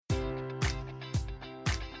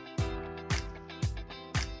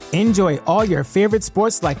Enjoy all your favorite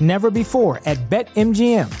sports like never before at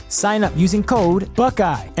BetMGM. Sign up using code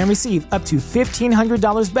Buckeye and receive up to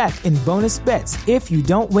 $1,500 back in bonus bets if you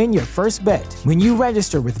don't win your first bet. When you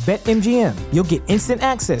register with BetMGM, you'll get instant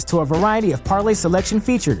access to a variety of parlay selection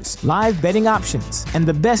features, live betting options, and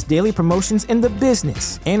the best daily promotions in the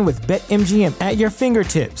business. And with BetMGM at your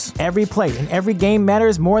fingertips, every play and every game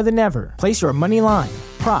matters more than ever. Place your money line,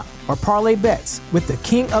 prop, or parlay bets with the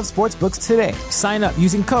king of sportsbooks today. Sign up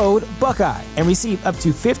using code Buckeye and receive up to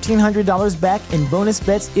 $1,500 back in bonus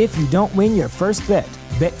bets if you don't win your first bet.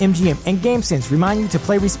 BetMGM and GameSense remind you to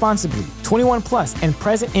play responsibly. 21 plus and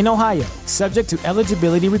present in Ohio, subject to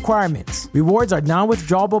eligibility requirements. Rewards are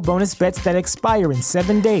non-withdrawable bonus bets that expire in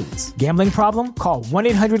 7 days. Gambling problem? Call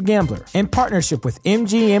 1-800-GAMBLER. In partnership with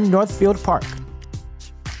MGM Northfield Park.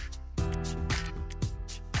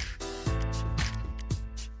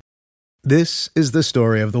 This is the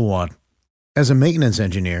story of the one. As a maintenance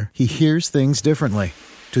engineer, he hears things differently.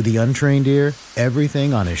 To the untrained ear,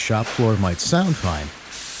 everything on his shop floor might sound fine,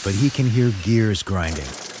 but he can hear gears grinding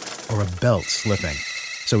or a belt slipping.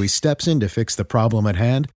 So he steps in to fix the problem at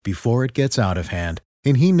hand before it gets out of hand.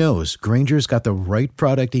 And he knows Grainger's got the right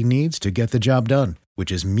product he needs to get the job done,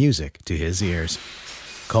 which is music to his ears.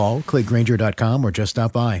 Call, click Grainger.com, or just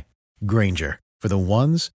stop by. Grainger, for the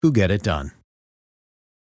ones who get it done.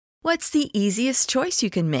 What's the easiest choice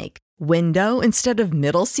you can make? Window instead of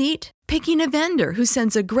middle seat? Picking a vendor who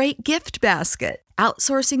sends a great gift basket?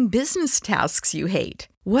 Outsourcing business tasks you hate?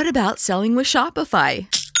 What about selling with Shopify?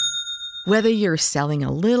 Whether you're selling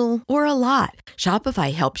a little or a lot,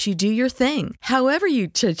 Shopify helps you do your thing, however you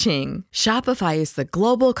cha-ching. Shopify is the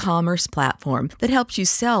global commerce platform that helps you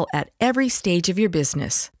sell at every stage of your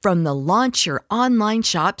business. From the launch your online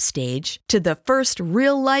shop stage to the first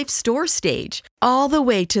real-life store stage, all the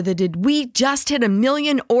way to the did we just hit 1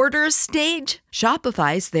 million orders stage.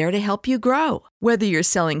 Shopify's there to help you grow. Whether you're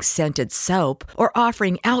selling scented soap or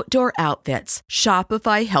offering outdoor outfits,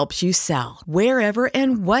 Shopify helps you sell. Wherever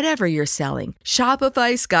and whatever you're selling,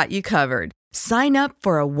 Shopify's got you covered. Sign up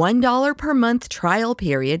for a $1 per month trial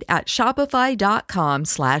period at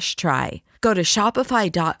shopify.com/try. Go to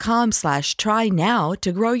shopify.com/try now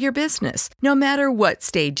to grow your business, no matter what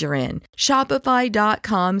stage you're in.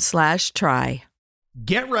 Shopify.com/try.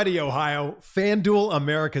 Get ready, Ohio. FanDuel,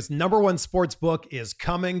 America's #1 sports book, is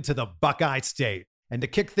coming to the Buckeye State. And to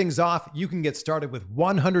kick things off, you can get started with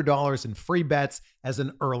 $100 in free bets as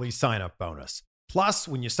an early sign-up bonus. Plus,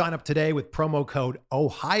 when you sign up today with promo code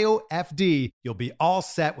OhioFD, you'll be all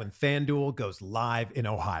set when FanDuel goes live in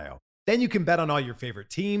Ohio. Then you can bet on all your favorite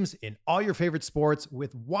teams in all your favorite sports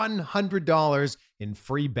with $100 in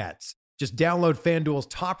free bets. Just download FanDuel's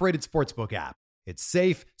top-rated sportsbook app. It's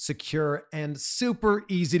safe, secure, and super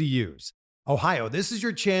easy to use. Ohio, this is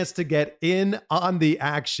your chance to get in on the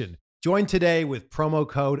action. Join today with promo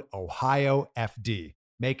code OhioFD.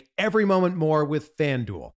 Make every moment more with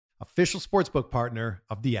FanDuel, official sportsbook partner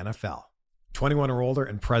of the NFL. 21 or older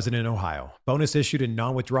and present in Ohio. Bonus issued in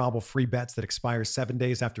non-withdrawable free bets that expires 7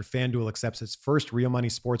 days after FanDuel accepts its first real money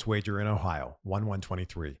sports wager in Ohio,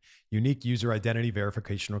 1/1/23. Unique user identity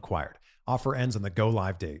verification required. Offer ends on the go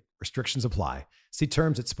live date. Restrictions apply. See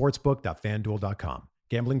terms at sportsbook.fanduel.com.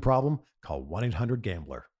 Gambling problem? Call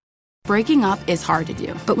 1-800-GAMBLER. Breaking up is hard to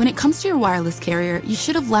do, but when it comes to your wireless carrier, you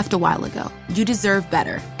should have left a while ago. You deserve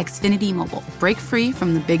better. Xfinity Mobile. Break free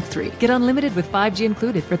from the big three. Get unlimited with 5G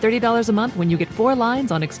included for $30 a month when you get 4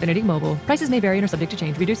 lines on Xfinity Mobile. Prices may vary and are subject to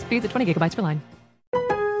change. Reduced speeds at 20 gigabytes per line.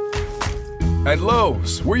 At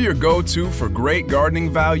Lowe's, we're your go-to for great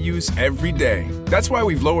gardening values every day. That's why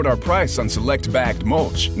we've lowered our price on select bagged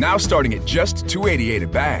mulch, now starting at just $2.88 a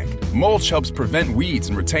bag. Mulch helps prevent weeds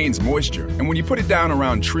and retains moisture. And when you put it down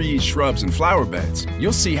around trees, shrubs, and flower beds,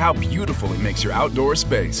 you'll see how beautiful it makes your outdoor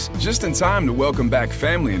space. Just in time to welcome back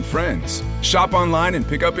family and friends. Shop online and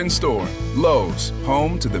pick up in store. Lowe's,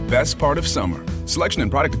 home to the best part of summer. Selection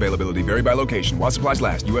and product availability vary by location. While supplies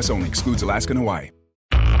last, U.S. only. Excludes Alaska and Hawaii.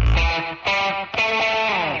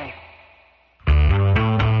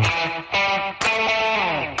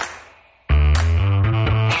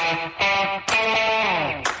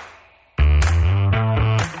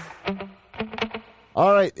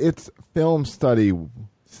 All right, it's film study.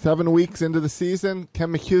 7 weeks into the season.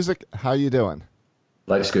 Ken McCusick, how you doing?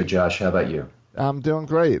 Life's good, Josh. How about you? I'm doing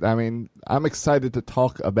great. I mean, I'm excited to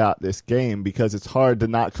talk about this game because it's hard to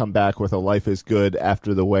not come back with a life is good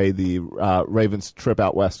after the way the Ravens trip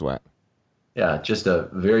out west went. Yeah, just a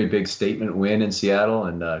very big statement win in Seattle,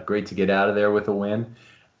 and great to get out of there with a win.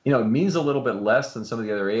 You know, it means a little bit less than some of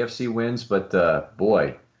the other AFC wins, but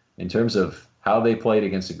boy, in terms of how they played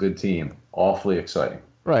against a good team, awfully exciting.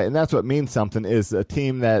 Right, and that's what means something, is a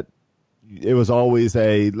team that it was always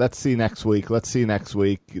let's see next week.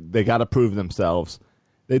 They got to prove themselves.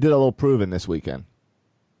 They did a little proving this weekend.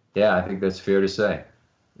 Yeah, I think that's fair to say.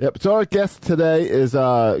 Yep. So our guest today is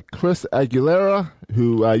Chris Aguilera,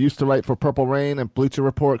 who used to write for Purple Rain and Bleacher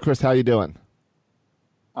Report. Chris, how you doing?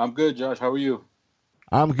 I'm good, Josh. How are you?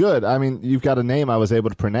 I'm good. I mean, you've got a name I was able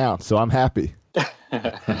to pronounce, so I'm happy.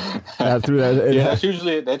 That's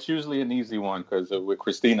usually an easy one because with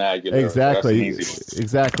Christina Aguilera. Exactly. That's an easy one.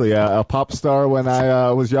 Exactly. A pop star when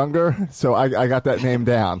I was younger, so I got that name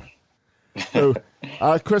down. So,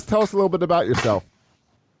 Chris, tell us a little bit about yourself.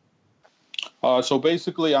 So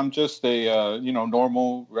basically, I'm just a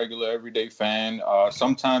normal, regular, everyday fan.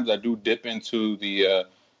 Sometimes I do dip into the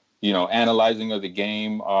analyzing of the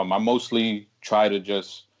game. I mostly try to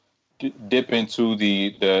just dip into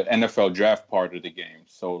the NFL draft part of the game.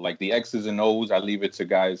 So like the X's and O's, I leave it to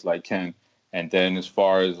guys like Ken. And then as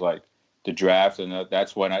far as like the draft, and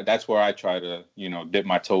that's where I try to dip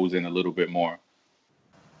my toes in a little bit more.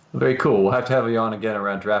 Very cool. We'll have to have you on again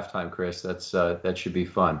around draft time, Chris. That should be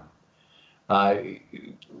fun.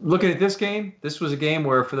 Looking at this game, this was a game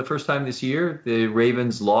where for the first time this year, the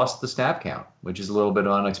Ravens lost the snap count, which is a little bit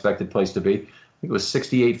of an unexpected place to be. I think it was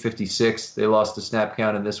 68-56. They lost the snap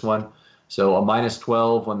count in this one. So a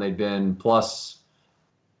 -12 when they'd been plus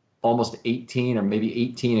almost 18 or maybe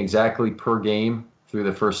 18 exactly per game through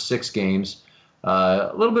the first 6 games.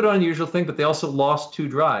 A little bit of an unusual thing, but they also lost 2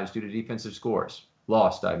 drives due to defensive scores.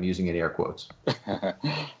 Lost, I'm using in air quotes.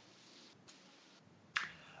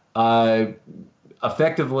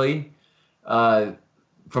 Effectively,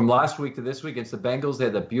 from last week to this week against the Bengals, they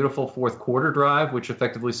had the beautiful fourth quarter drive, which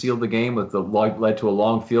effectively sealed the game led to a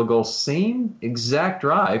long field goal. Same exact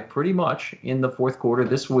drive, pretty much, in the fourth quarter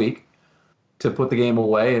this week to put the game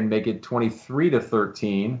away and make it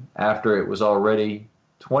 23-13 after it was already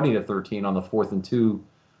 20-13 on the 4th and 2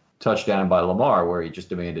 touchdown by Lamar, where he just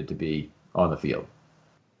demanded to be on the field.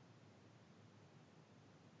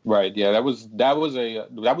 Right. Yeah, that was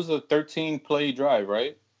a 13 play drive,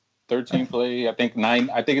 right? 13 play. I think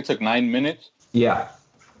it took 9 minutes. Yeah.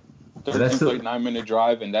 13 play, 9-minute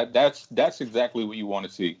drive, and that's exactly what you want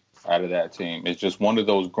to see out of that team. It's just one of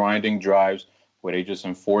those grinding drives where they just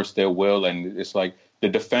enforce their will, and it's like the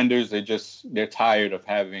defenders, they're tired of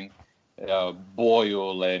having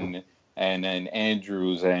Boyle and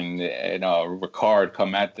Andrews and Ricard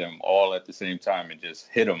come at them all at the same time and just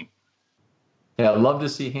hit them. Yeah, I'd love to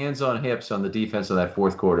see hands on hips on the defense in that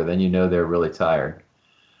fourth quarter. Then you know they're really tired.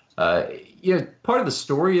 Part of the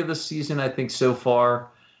story of this season, I think, so far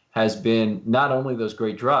has been not only those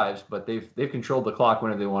great drives, but they've controlled the clock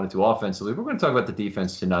whenever they wanted to offensively. We're going to talk about the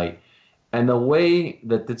defense tonight. And the way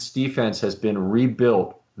that this defense has been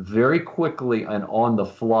rebuilt very quickly and on the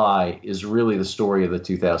fly is really the story of the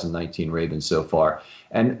 2019 Ravens so far.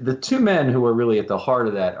 And the 2 men who are really at the heart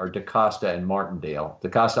of that are DeCosta and Martindale.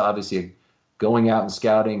 DeCosta obviously going out and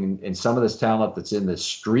scouting and some of this talent that's in the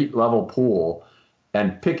street level pool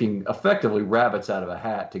and picking effectively rabbits out of a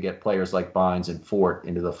hat to get players like Bynes and Fort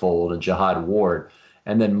into the fold and Jihad Ward.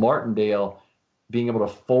 And then Martindale being able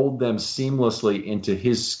to fold them seamlessly into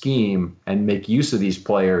his scheme and make use of these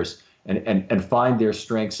players and find their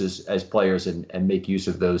strengths as players and make use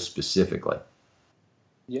of those specifically.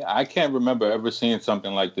 Yeah, I can't remember ever seeing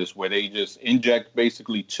something like this where they just inject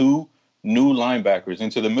basically 2 new linebackers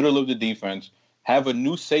into the middle of the defense, have a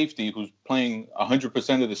new safety who's playing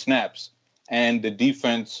 100% of the snaps, and the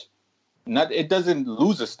defense, it doesn't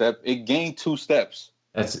lose a step, it gained 2 steps.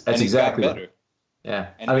 That's exactly better. Right. Yeah,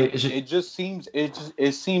 and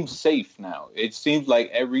it seems safe now. It seems like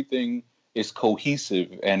everything is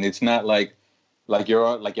cohesive, and it's not like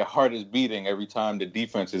your heart is beating every time the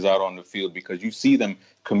defense is out on the field because you see them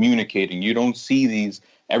communicating. You don't see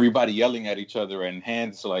everybody yelling at each other and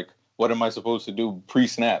hands like, what am I supposed to do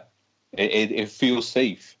pre-snap? It feels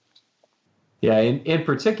safe. Yeah, in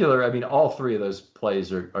particular, I mean, all 3 of those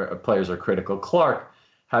players are critical. Clark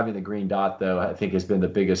having the green dot, though, I think has been the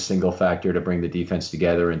biggest single factor to bring the defense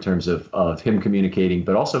together in terms of him communicating,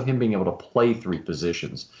 but also him being able to play 3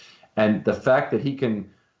 positions. And the fact that he can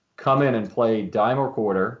come in and play dime or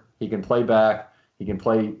quarter, he can play back, he can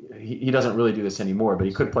play, he doesn't really do this anymore, but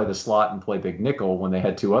he could play the slot and play big nickel when they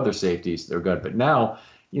had 2 other safeties. They're good. But now,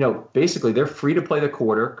 basically they're free to play the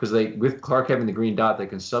quarter because with Clark having the green dot, they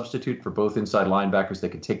can substitute for both inside linebackers. They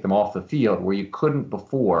can take them off the field where you couldn't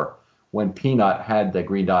before when Peanut had the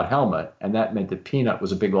green dot helmet, and that meant that Peanut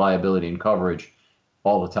was a big liability in coverage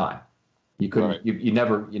all the time. You couldn't, right. you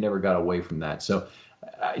never got away from that. So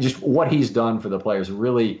just what he's done for the players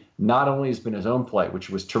really not only has been his own play, which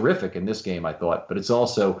was terrific in this game, I thought, but it's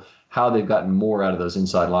also how they've gotten more out of those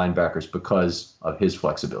inside linebackers because of his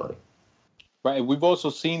flexibility. Right. We've also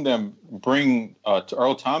seen them bring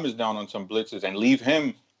Earl Thomas down on some blitzes and leave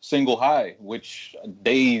him single high, which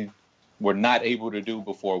they were not able to do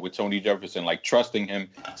before with Tony Jefferson, like trusting him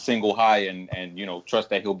single high and trust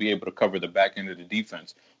that he'll be able to cover the back end of the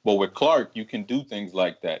defense. But with Clark, you can do things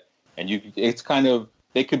like that. And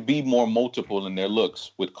they could be more multiple in their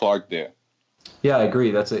looks with Clark there. Yeah, I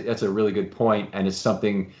agree. That's a really good point, and it's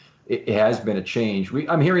something. It has been a change.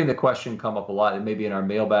 I'm hearing the question come up a lot. It may be in our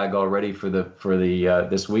mailbag already for the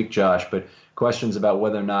this week, Josh. But questions about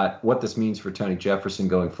whether or not what this means for Tony Jefferson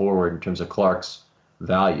going forward in terms of Clark's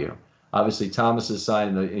value. Obviously, Thomas is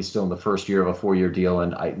signed. He's still in the first year of a 4-year deal,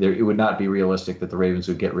 and it would not be realistic that the Ravens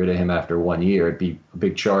would get rid of him after 1 year. It'd be a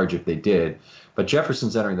big charge if they did. But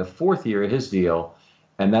Jefferson's entering the 4th year of his deal,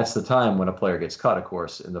 and that's the time when a player gets cut, of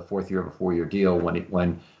course, in the 4th year of a 4-year deal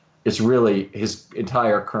when it's really his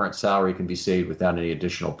entire current salary can be saved without any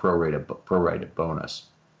additional prorated bonus.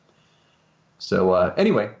 So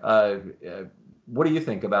anyway, what do you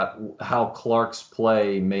think about how Clark's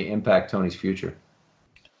play may impact Tony's future?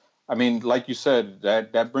 I mean, like you said,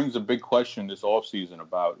 that brings a big question this offseason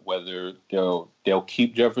about whether they'll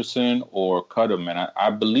keep Jefferson or cut him. And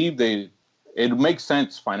I believe it makes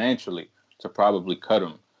sense financially to probably cut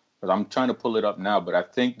him. Because I'm trying to pull it up now, but I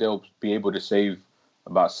think they'll be able to save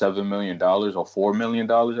about $7 million or $4 million,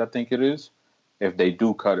 I think it is, if they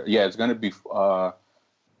do cut it. Yeah, it's going to be,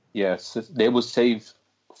 they will save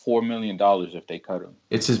 $4 million if they cut him.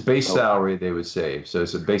 It's his base salary they would save. So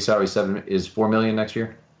it's a base salary is $4 million next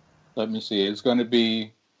year? Let me see. It's going to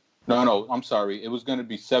be, no, I'm sorry. It was going to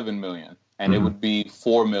be $7 million, and it would be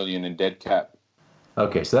 $4 million in dead cap.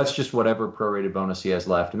 Okay, so that's just whatever prorated bonus he has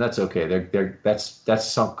left, and that's okay. That's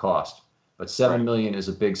sunk cost. But $7 million is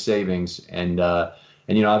a big savings, and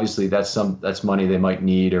obviously that's money they might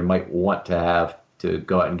need or might want to have to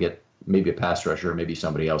go out and get maybe a pass rusher or maybe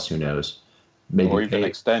somebody else, who knows. Maybe or even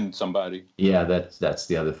extend somebody. Yeah, that's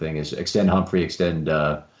the other thing is extend Humphrey, extend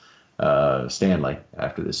Stanley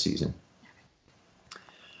after this season.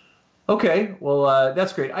 Okay, well,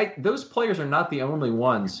 that's great. Those players are not the only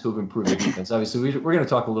ones who've improved the defense. Obviously, we're going to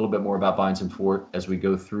talk a little bit more about Bynes and Fort as we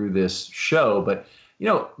go through this show. But,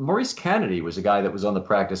 Maurice Kennedy was a guy that was on the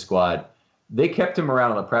practice squad. They kept him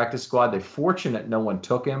around on the practice squad. They're fortunate no one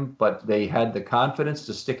took him, but they had the confidence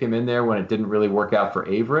to stick him in there when it didn't really work out for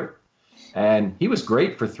Averett. And he was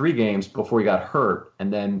great for 3 games before he got hurt.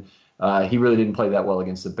 And then he really didn't play that well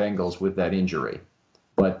against the Bengals with that injury.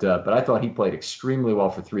 But I thought he played extremely well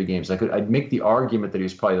for 3 games. I'd make the argument that he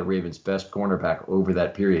was probably the Ravens' best cornerback over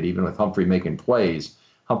that period. Even with Humphrey making plays,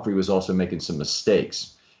 Humphrey was also making some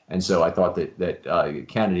mistakes. And so I thought that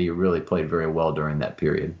Kennedy really played very well during that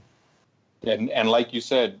period. And like you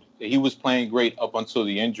said, he was playing great up until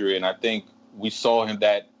the injury. And I think we saw him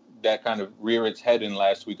that kind of rear its head in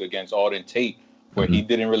last week against Auden Tate, where he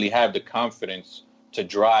didn't really have the confidence to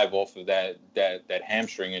drive off of that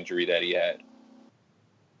hamstring injury that he had.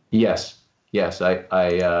 Yes, I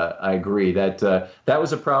agree that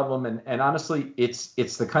was a problem, and honestly,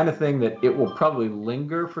 it's the kind of thing that it will probably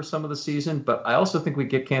linger for some of the season. But I also think we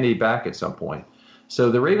get Kennedy back at some point. So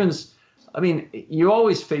the Ravens, I mean, you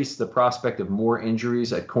always face the prospect of more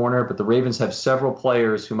injuries at corner, but the Ravens have several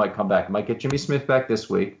players who might come back. Might get Jimmy Smith back this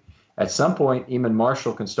week. At some point, Eamon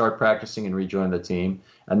Marshall can start practicing and rejoin the team,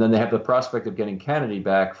 and then they have the prospect of getting Kennedy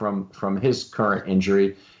back from his current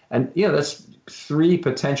injury. And, that's 3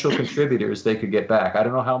 potential contributors they could get back. I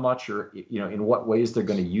don't know how much or, in what ways they're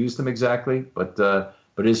going to use them exactly, but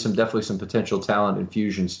it is definitely some potential talent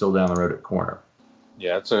infusion still down the road at corner.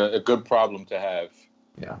 Yeah, it's a good problem to have.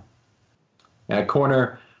 Yeah. And at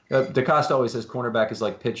corner, DeCosta always says cornerback is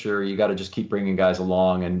like pitcher. You got to just keep bringing guys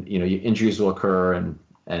along, and, injuries will occur,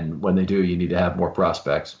 and when they do, you need to have more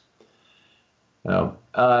prospects.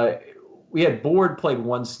 We had Board played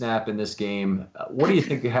 1 snap in this game. What do you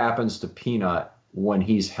think happens to Peanut when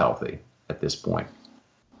he's healthy at this point?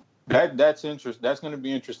 That's interesting. That's going to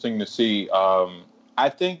be interesting to see. I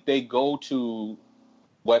think they go to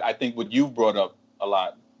what you've brought up a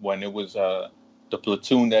lot when it was the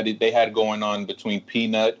platoon that they had going on between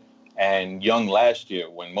Peanut and Young last year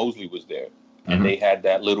when Mosley was there, and they had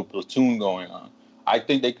that little platoon going on. I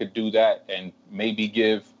think they could do that and maybe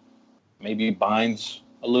give Bynes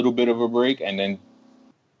a little bit of a break, and then,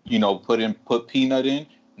 put Peanut in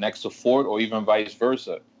next to Fort, or even vice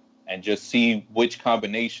versa, and just see which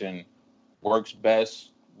combination works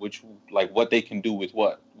best, what they can do with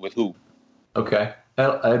who. Okay.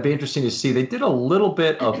 It'd be interesting to see. They did a little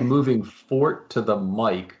bit of moving Fort to the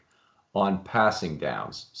mic on passing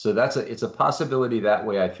downs. So it's a possibility that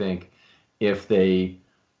way, I think, if they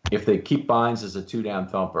if they keep Bynes as a 2-down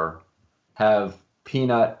thumper, have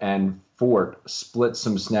Peanut and Fort split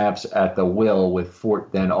some snaps at the will, with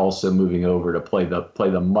Fort then also moving over to play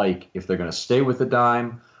the Mike if they're going to stay with the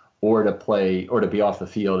dime, or to be off the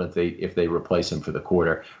field if they replace him for the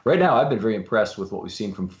quarter. Right now, I've been very impressed with what we've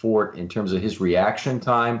seen from Fort in terms of his reaction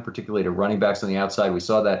time, particularly to running backs on the outside. We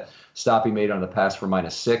saw that stop he made on the pass for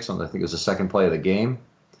 -6 on, I think it was the second play of the game.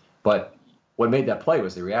 But what made that play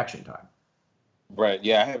was the reaction time. Right.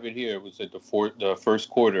 Yeah, I have it here. It was at the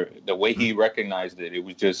first quarter. The way he recognized it,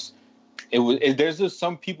 there's just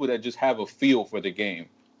some people that just have a feel for the game,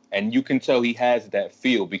 and you can tell he has that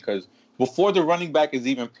feel because before the running back is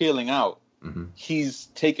even peeling out, he's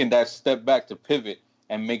taking that step back to pivot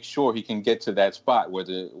and make sure he can get to that spot where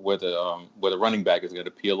the running back is going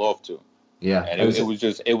to peel off to. Yeah, and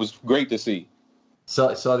it was great to see. So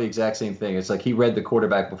I saw the exact same thing. It's like he read the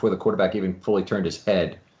quarterback before the quarterback even fully turned his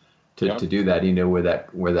head to do that. He knew where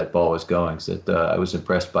that ball was going. So I was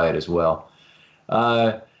impressed by it as well.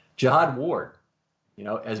 Jihad Ward,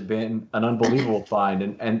 has been an unbelievable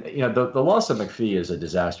find. And the loss of McPhee is a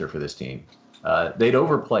disaster for this team. They'd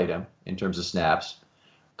overplayed him in terms of snaps.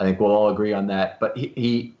 I think we'll all agree on that. But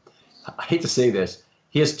I hate to say this,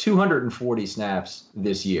 he has 240 snaps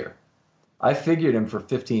this year. I figured him for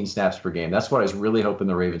 15 snaps per game. That's what I was really hoping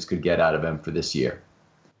the Ravens could get out of him for this year.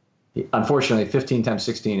 Unfortunately, 15 times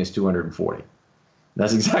 16 is 240.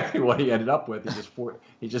 That's exactly what he ended up with.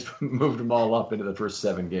 He just moved them all up into the first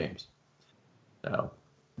 7 games. So,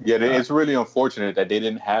 yeah, it's really unfortunate that they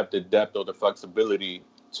didn't have the depth or the flexibility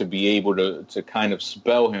to be able to kind of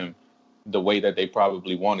spell him the way that they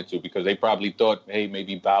probably wanted to, because they probably thought, hey,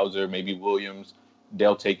 maybe Bowser, maybe Williams,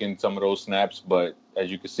 they'll take in some of those snaps. But as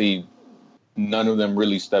you can see, none of them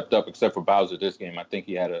really stepped up except for Bowser this game. I think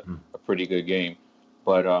he had a pretty good game.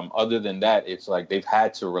 But other than that, it's like they've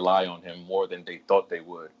had to rely on him more than they thought they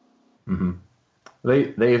would. Mm-hmm.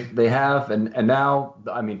 They have, and now,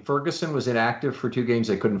 I mean, Ferguson was inactive for 2 games.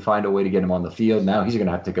 They couldn't find a way to get him on the field. Now he's going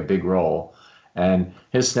to have to take a big role, and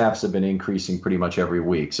his snaps have been increasing pretty much every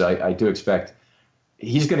week. So I do expect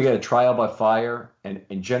he's going to get a trial by fire. And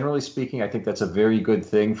generally speaking, I think that's a very good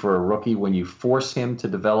thing for a rookie when you force him to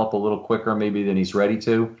develop a little quicker maybe than he's ready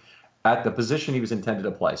to at the position he was intended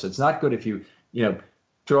to play. So it's not good if you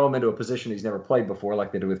throw him into a position he's never played before,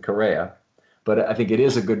 like they did with Correa. But I think it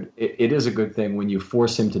is a good thing when you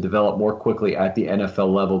force him to develop more quickly at the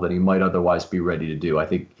NFL level than he might otherwise be ready to do. I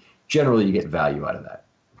think generally you get value out of that.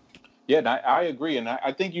 Yeah, and I agree. And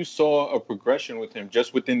I think you saw a progression with him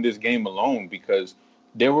just within this game alone, because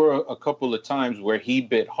there were a couple of times where he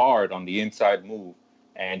bit hard on the inside move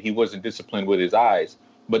and he wasn't disciplined with his eyes.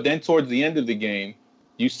 But then towards the end of the game,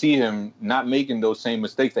 you see him not making those same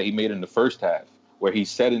mistakes that he made in the first half, where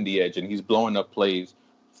he's setting the edge and he's blowing up plays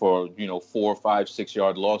for 4, 5, 6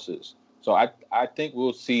 yard losses. So I think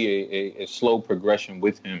we'll see a slow progression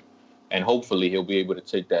with him, and hopefully he'll be able to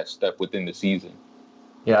take that step within the season.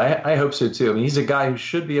 Yeah, I hope so too. I mean, he's a guy who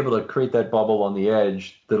should be able to create that bubble on the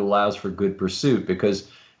edge that allows for good pursuit,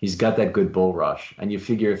 because he's got that good bull rush. And you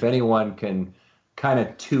figure if anyone can kind of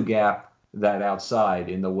 2-gap that outside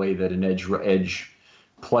in the way that an edge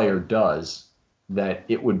player does, that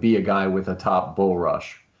it would be a guy with a top bull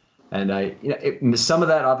rush. And some of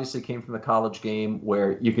that obviously came from the college game,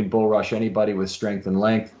 where you can bull rush anybody with strength and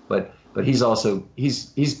length, but he's also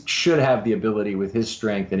he's should have the ability with his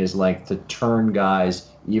strength and his length to turn guys,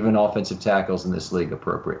 even offensive tackles in this league,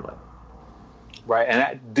 appropriately. Right.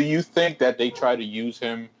 And do you think that they try to use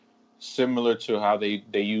him similar to how they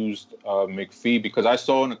used McPhee? Because I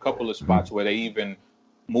saw in a couple of spots where they even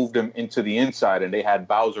moved him into the inside and they had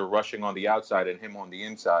Bowser rushing on the outside and him on the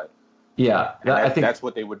inside. Yeah, I think that's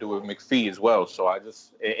what they would do with McPhee as well. So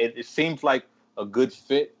it seems like a good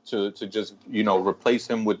fit to just replace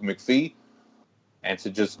him with McPhee and to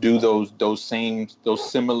just do those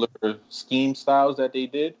similar scheme styles that they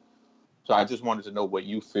did. So I just wanted to know what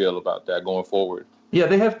you feel about that going forward. Yeah,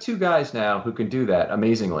 they have 2 guys now who can do that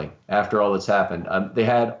amazingly after all that's happened. They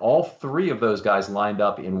had all 3 of those guys lined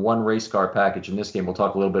up in one race car package in this game. We'll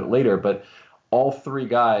talk a little bit later, but all 3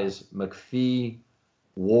 guys, McPhee,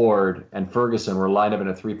 Ward, and Ferguson, were lined up in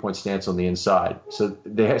a 3-point stance on the inside. So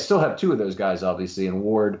they still have 2 of those guys, obviously, and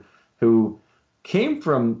Ward, who came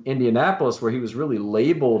from Indianapolis, where he was really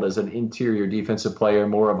labeled as an interior defensive player,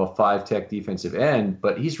 more of a 5-tech defensive end,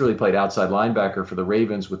 but he's really played outside linebacker for the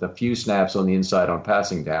Ravens with a few snaps on the inside on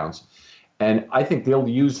passing downs. And I think they'll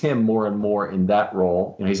use him more and more in that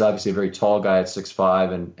role. He's obviously a very tall guy at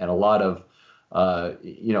 6'5", and a lot of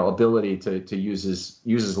ability to use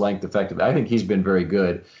his length effectively. I think he's been very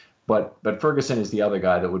good. But Ferguson is the other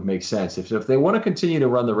guy that would make sense. If they want to continue to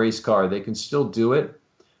run the race car, they can still do it.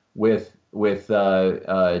 with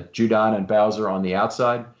Judon and Bowser on the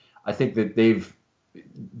outside. I think that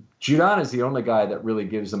Judon is the only guy that really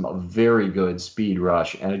gives them a very good speed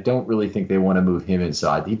rush, and I don't really think they want to move him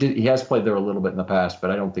inside. He has played there a little bit in the past,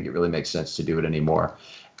 but I don't think it really makes sense to do it anymore.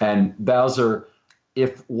 And Bowser,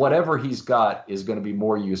 if whatever he's got is going to be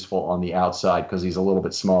more useful on the outside because he's a little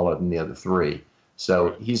bit smaller than the other three,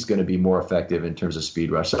 so he's going to be more effective in terms of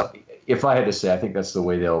speed rush. So if I had to say, I think that's the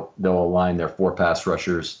way they'll align their 4 pass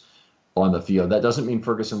rushers on the field. That doesn't mean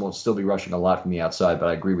Ferguson won't still be rushing a lot from the outside, but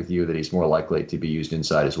I agree with you that he's more likely to be used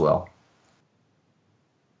inside as well.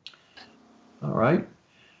 All right.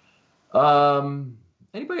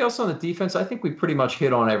 Anybody else on the defense? I think we pretty much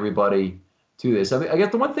hit on everybody to this. I mean, I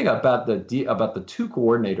guess the one thing about the 2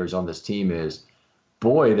 coordinators on this team is,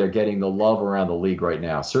 boy, they're getting the love around the league right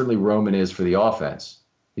now. Certainly Roman is for the offense.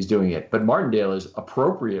 He's doing it. But Martindale is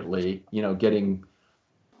appropriately, getting,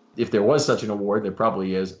 if there was such an award, there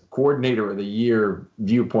probably is, Coordinator of the Year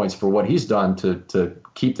viewpoints for what he's done to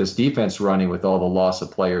keep this defense running with all the loss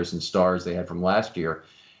of players and stars they had from last year.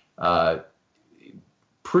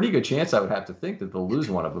 Pretty good chance, I would have to think, that they'll lose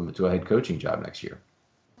one of them to a head coaching job next year.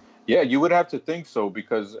 Yeah, you would have to think so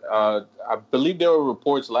because I believe there were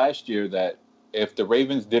reports last year that if the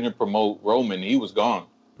Ravens didn't promote Roman, he was gone,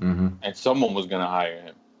 and someone was going to hire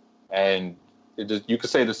him. And you could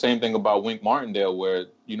say the same thing about Wink Martindale, where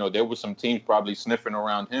there were some teams probably sniffing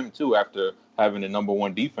around him too after having the number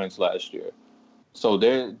 1 defense last year. So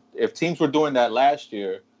if teams were doing that last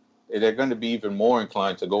year, they're going to be even more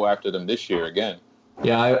inclined to go after them this year again.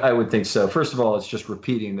 Yeah, I would think so. First of all, it's just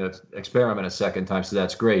repeating the experiment a second time, so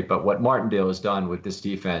that's great. But what Martindale has done with this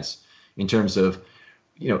defense in terms of,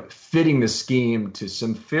 fitting the scheme to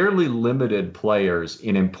some fairly limited players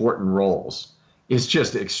in important roles is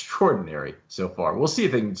just extraordinary so far. We'll see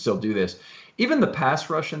if they can still do this. Even the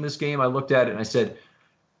pass rush in this game, I looked at it and I said,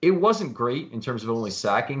 it wasn't great in terms of only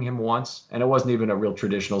sacking him once, and it wasn't even a real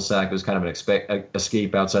traditional sack. It was kind of an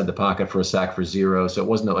escape outside the pocket for a sack for 0, so it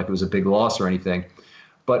wasn't like it was a big loss or anything.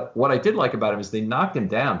 But what I did like about him is they knocked him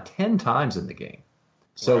down 10 times in the game.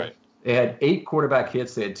 So They had 8 quarterback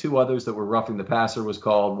hits. They had 2 others that were roughing the passer was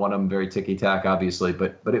called. One of them very ticky-tack, obviously.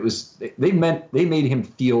 But it was they made him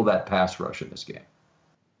feel that pass rush in this game.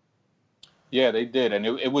 Yeah, they did, and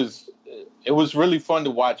it was really fun to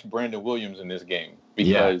watch Brandon Williams in this game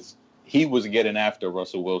because he was getting after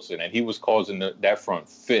Russell Wilson, and he was causing that front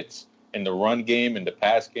fits in the run game and the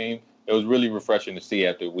pass game. It was really refreshing to see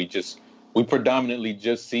after we predominantly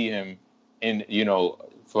just see him in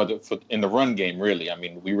in the run game. Really, I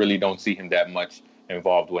mean, we really don't see him that much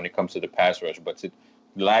involved when it comes to the pass rush. But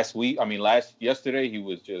yesterday,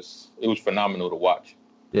 it was phenomenal to watch.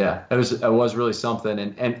 Yeah, it was really something.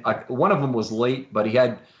 And one of them was late, but he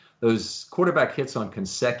had those quarterback hits on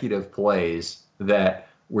consecutive plays that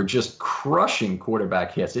were just crushing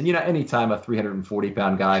quarterback hits. And, anytime a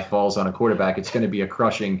 340-pound guy falls on a quarterback, it's going to be a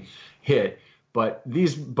crushing hit. But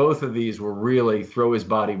both of these were really throw his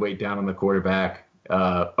body weight down on the quarterback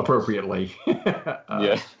appropriately.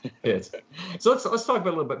 Hits. So let's talk about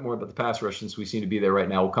a little bit more about the pass rush since we seem to be there right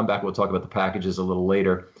now. We'll come back. We'll talk about the packages a little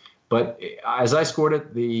later. But as I scored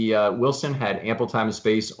it, the Wilson had ample time and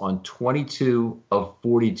space on 22 of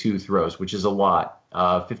 42 throws, which is a lot.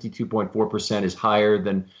 52.4% is higher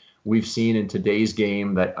than we've seen in today's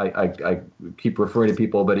game. That I keep referring to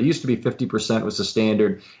people, but it used to be 50% was the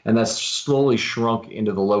standard, and that's slowly shrunk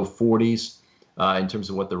into the low 40s in terms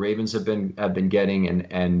of what the Ravens have been getting,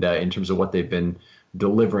 and in terms of what they've been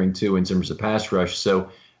delivering to in terms of pass rush. So.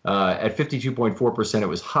 At 52.4%, it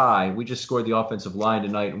was high. We just scored the offensive line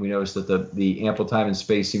tonight, and we noticed that the ample time and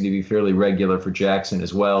space seemed to be fairly regular for Jackson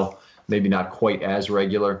as well. Maybe not quite as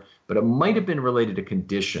regular, but it might have been related to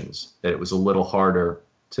conditions, that it was a little harder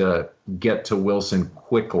to get to Wilson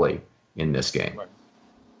quickly in this game. Right.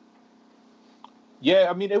 Yeah,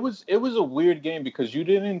 I mean, it was a weird game because you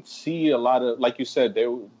didn't see a lot of, like you said,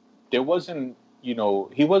 there wasn't, he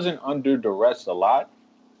wasn't under duress a lot.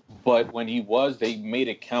 But when he was, they made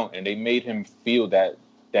it count, and they made him feel that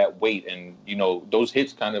weight, and those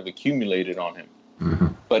hits kind of accumulated on him. Mm-hmm.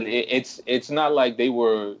 But it's not like they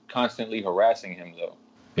were constantly harassing him though.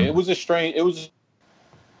 Mm-hmm. It was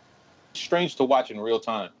strange to watch in real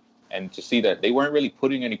time, and to see that they weren't really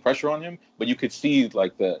putting any pressure on him, but you could see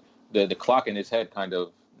like the clock in his head kind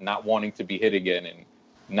of not wanting to be hit again and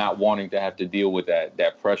not wanting to have to deal with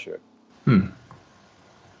that pressure.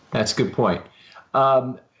 That's a good point.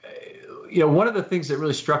 One of the things that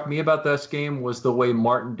really struck me about this game was the way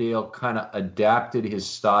Martindale kind of adapted his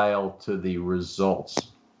style to the results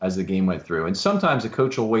as the game went through. And sometimes a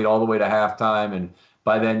coach will wait all the way to halftime and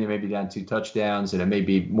by then you may be down 2 touchdowns, and it may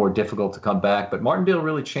be more difficult to come back. But Martindale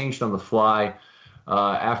really changed on the fly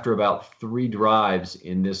after about 3 drives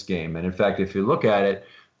in this game. And in fact, if you look at it,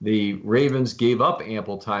 the Ravens gave up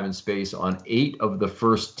ample time and space on 8 of the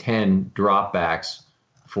first 10 dropbacks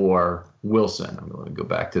for Wilson. I'm going to go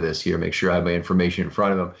back to this here, make sure I have my information in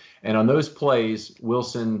front of him. And on those plays,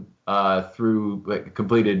 Wilson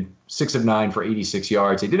completed 6 of 9 for 86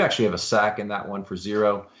 yards. They did actually have a sack in that one for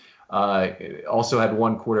 0. Also had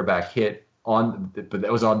 1 quarterback hit but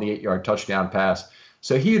that was on the 8-yard touchdown pass.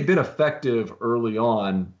 So he had been effective early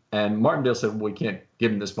on, and Martindale said, well, we can't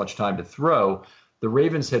give him this much time to throw. The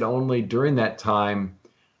Ravens had only, during that time,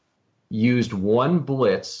 used 1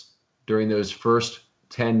 blitz during those first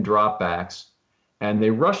 10 dropbacks, and they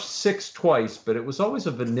rushed 6 twice, but it was always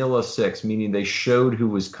a vanilla 6, meaning they showed who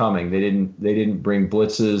was coming. They didn't bring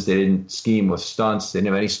blitzes. They didn't scheme with stunts. They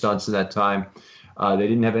didn't have any stunts at that time. They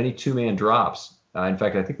didn't have any 2-man drops. In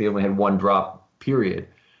fact, I think they only had 1 drop, period,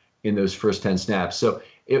 in those first 10 snaps. So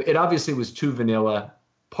it obviously was too vanilla.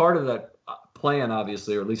 Part of that plan,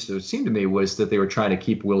 obviously, or at least it seemed to me, was that they were trying to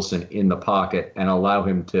keep Wilson in the pocket and allow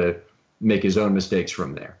him to make his own mistakes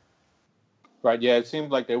from there. Right, yeah, it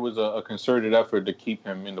seemed like there was a concerted effort to keep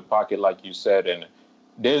him in the pocket, like you said. And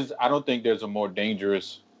I don't think there's a more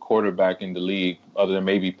dangerous quarterback in the league, other than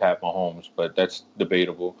maybe Pat Mahomes, but that's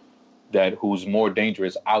debatable, who's more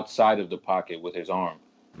dangerous outside of the pocket with his arm.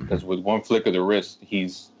 Because with one flick of the wrist,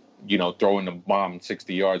 he's, throwing the bomb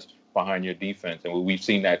 60 yards behind your defense. And we've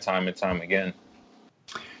seen that time and time again.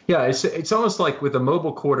 Yeah, it's almost like with a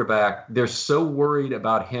mobile quarterback, they're so worried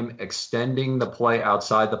about him extending the play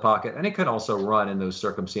outside the pocket, and it can also run in those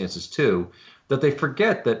circumstances too, that they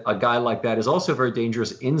forget that a guy like that is also very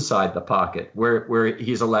dangerous inside the pocket, where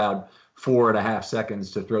he's allowed 4.5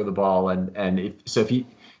 seconds to throw the ball. If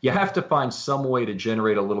you have to find some way to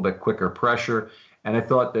generate a little bit quicker pressure. And I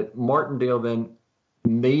thought that Martindale then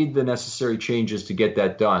made the necessary changes to get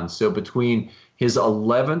that done. So between his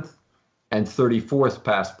 11th and 34th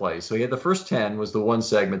pass play. So he had the first 10 was the one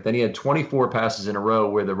segment. Then he had 24 passes in a row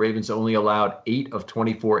where the Ravens only allowed 8 of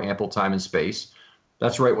 24 ample time and space.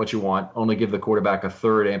 That's right what you want. Only give the quarterback a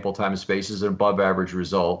third ample time and space is an above average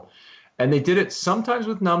result. And they did it sometimes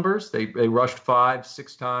with numbers. They rushed 5,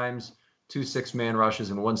 6 times, 2 6-man rushes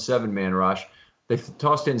and 1 7-man rush. They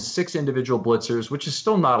tossed in 6 individual blitzers, which is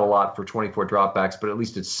still not a lot for 24 dropbacks, but at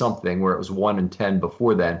least it's something, where it was 1 and 10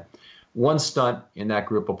 before then. 1 stunt in that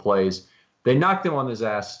group of plays. They knocked him on his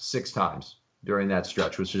ass 6 times during that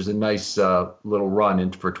stretch, which is a nice little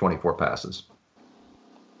run for 24 passes.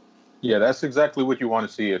 Yeah, that's exactly what you want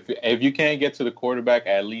to see. If you can't get to the quarterback,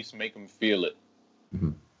 at least make him feel it.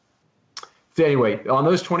 Mm-hmm. So anyway, on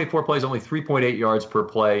those 24 plays, only 3.8 yards per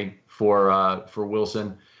play for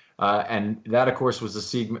Wilson. And that, of course, was a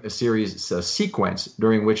sequence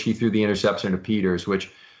during which he threw the interception to Peters,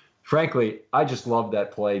 which, frankly, I just loved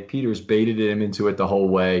that play. Peters baited him into it the whole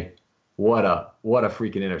way. What a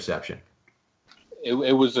freaking interception.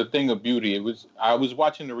 It was a thing of beauty. I was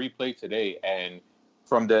watching the replay today, and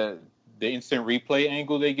from the instant replay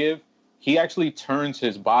angle they give, he actually turns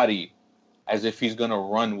his body as if he's going to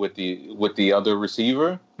run with the other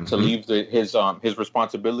receiver to leave his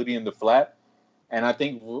responsibility in the flat. And I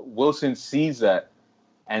think Wilson sees that,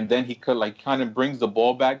 and then he kind of brings the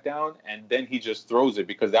ball back down, and then he just throws it,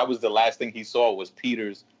 because that was the last thing he saw was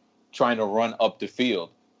Peters trying to run up the field.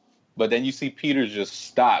 But then you see Peters just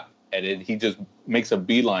stop, and he just makes a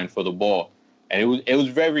beeline for the ball. And it was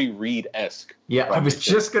very Reed-esque. Yeah, I was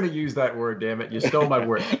just going to use that word, damn it. You stole my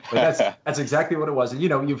word. But that's exactly what it was. And,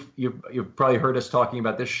 you've probably heard us talking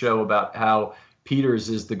about this show about how Peters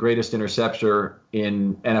is the greatest interceptor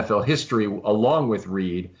in NFL history, along with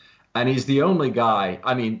Reed. And he's the only guy.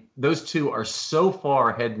 I mean, those two are so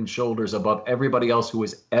far head and shoulders above everybody else who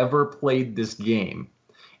has ever played this game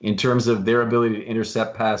in terms of their ability to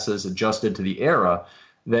intercept passes adjusted to the era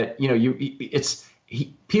that,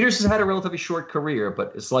 Peters has had a relatively short career,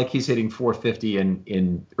 but it's like he's hitting 450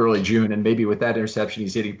 in early June. And maybe with that interception,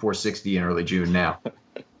 he's hitting 460 in early June now.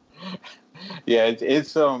 Yeah,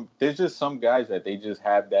 it's there's just some guys that they just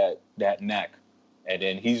have that knack, and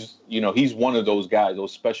then he's he's one of those guys,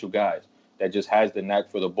 those special guys that just has the knack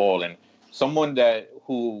for the ball. And someone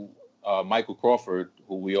who Michael Crawford,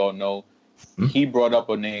 who we all know, he brought up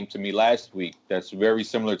a name to me last week that's very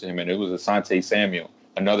similar to him, and it was Asante Samuel,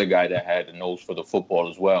 another guy that had a nose for the football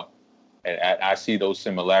as well, and I see those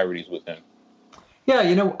similarities with him.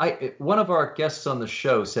 Yeah, one of our guests on the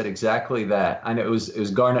show said exactly that. I know it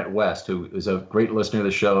was Garnett West, who is a great listener to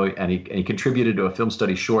the show, and he contributed to a film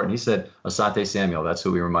study short, and he said Asante Samuel. That's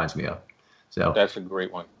who he reminds me of. So that's a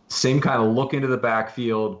great one. Same kind of look into the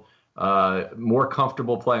backfield, more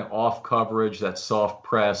comfortable playing off coverage, that soft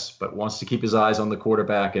press, but wants to keep his eyes on the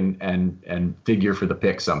quarterback and figure for the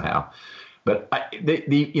pick somehow. But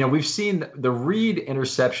we've seen the Reed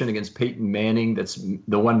interception against Peyton Manning. That's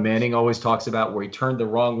the one Manning always talks about, where he turned the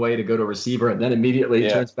wrong way to go to receiver, and then immediately he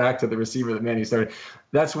turns back to the receiver that Manning started.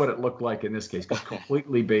 That's what it looked like in this case.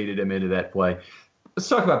 Completely baited him into that play. Let's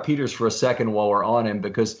talk about Peters for a second while we're on him,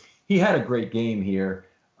 because he had a great game here.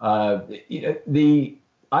 I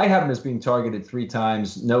have him as being targeted 3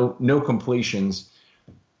 times, no completions.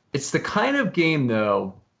 It's the kind of game,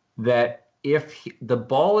 though, that if the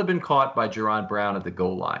ball had been caught by Jaron Brown at the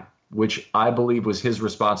goal line, which I believe was his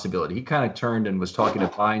responsibility. He kind of turned and was talking to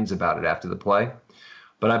Bynes about it after the play,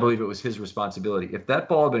 but I believe it was his responsibility. If that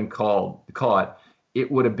ball had been caught, it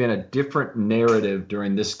would have been a different narrative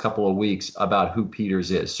during this couple of weeks about who Peters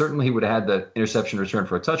is. Certainly he would have had the interception return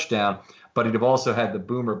for a touchdown, but he'd have also had the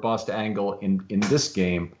boom or bust angle in this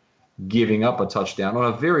game, giving up a touchdown on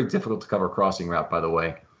a very difficult to cover crossing route, by the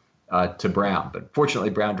way, to Brown. But fortunately,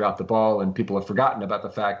 Brown dropped the ball, and people have forgotten about the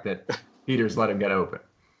fact that Peters let him get open.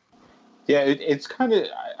 Yeah, it's kind of,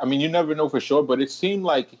 I mean, you never know for sure, but it seemed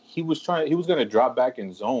like he was going to drop back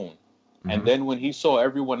in zone. Mm-hmm. And then when he saw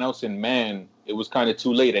everyone else in man, it was kind of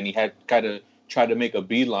too late, and he had kind of tried to make a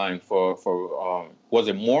beeline for was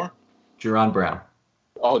it Moore? Jaron Brown.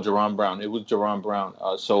 Oh, Jaron Brown. It was Jaron Brown.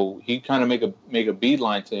 So he kind of make a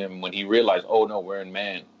beeline to him when he realized, oh, no, we're in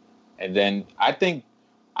man. And then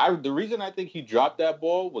the reason I think he dropped that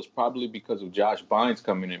ball was probably because of Josh Bynes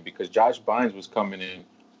coming in, because Josh Bynes was coming in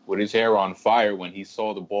with his hair on fire when he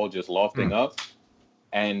saw the ball just lofting up.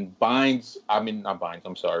 And Brown.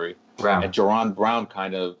 And Jaron Brown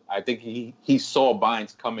I think he saw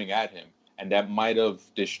Bynes coming at him, and that might have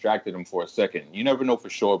distracted him for a second. You never know for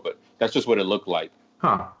sure, but that's just what it looked like.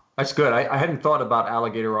 Huh. That's good. I hadn't thought about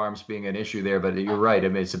alligator arms being an issue there, but you're right. I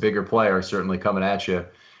mean, it's a bigger player certainly coming at you.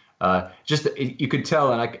 You could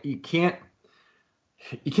tell, and you can't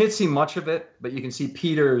see much of it, but you can see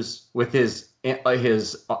Peters with his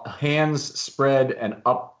hands spread and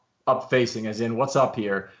up facing, as in what's up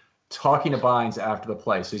here, talking to Bynes after the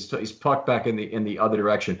play. So he's tucked back in the other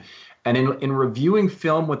direction. And in reviewing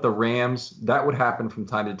film with the Rams, that would happen from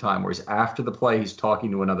time to time, whereas after the play, he's talking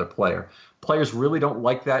to another player. Players really don't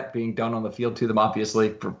like that being done on the field to them,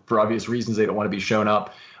 obviously, for obvious reasons. They don't want to be shown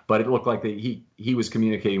up. But it looked like he was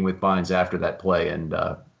communicating with Bynes after that play and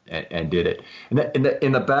did it. And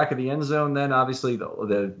in the back of the end zone, then obviously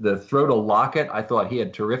the throw to Lockett, I thought he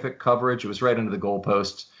had terrific coverage. It was right under the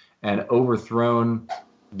goalposts and overthrown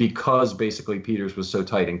because basically Peters was so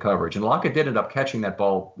tight in coverage. And Lockett did end up catching that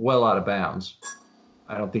ball well out of bounds.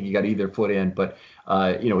 I don't think he got either foot in, but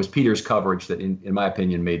it was Peters' coverage that, in my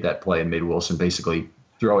opinion, made that play and made Wilson basically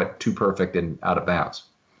throw it too perfect and out of bounds.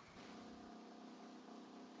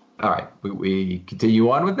 All right, we continue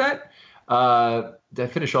on with that. To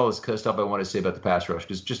finish all this stuff I want to say about the pass rush,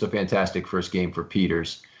 because just a fantastic first game for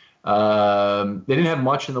Peters. They didn't have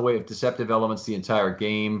much in the way of deceptive elements the entire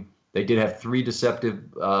game. They did have 3 deceptive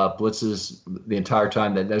blitzes the entire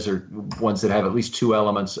time. Those are ones that have at least 2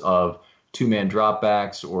 elements of 2-man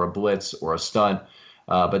dropbacks or a blitz or a stunt.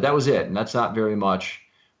 But that was it, and that's not very much.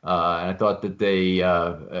 And I thought that they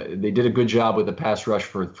did a good job with the pass rush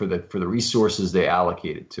for the resources they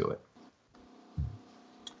allocated to it.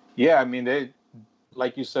 Yeah, I mean, they,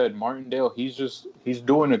 like you said, Martindale, he's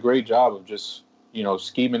doing a great job of just,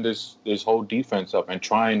 scheming this whole defense up and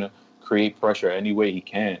trying to create pressure any way he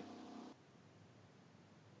can.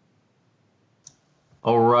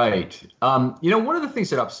 All right. One of the things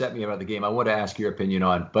that upset me about the game, I want to ask your opinion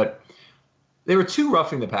on, but there were 2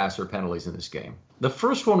 roughing the passer penalties in this game. The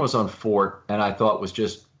first one was on Fort, and I thought was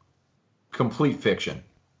just complete fiction.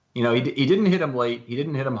 He didn't hit him late. He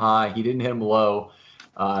didn't hit him high. He didn't hit him low.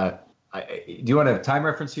 Do you want to have a time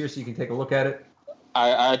reference here so you can take a look at it?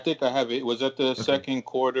 I think I have it. Was that the second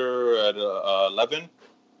quarter at 11?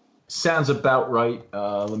 Sounds about right.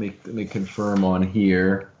 Let me confirm on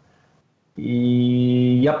here.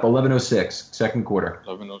 Yep, 11:06, second quarter.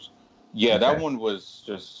 11:06. Yeah, okay. That one was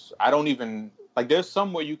just, I don't even, there's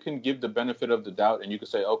some where you can give the benefit of the doubt and you can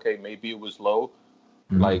say, okay, maybe it was low.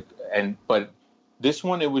 Mm-hmm. But this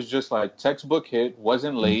one, it was just textbook hit,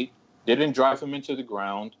 wasn't late, didn't drive him into the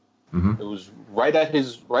ground. Mm-hmm. It was right at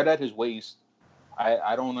his waist.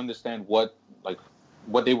 I don't understand what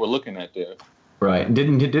they were looking at there. Right. And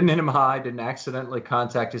didn't hit him high, didn't accidentally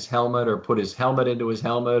contact his helmet or put his helmet into his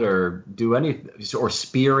helmet or do anything, or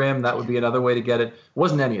spear him. That would be another way to get it. It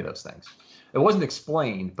wasn't any of those things. It wasn't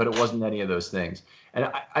explained, but it wasn't any of those things.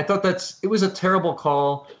 And I thought it was a terrible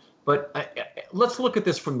call, but let's look at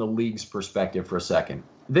this from the league's perspective for a second.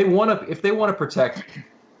 If they want to protect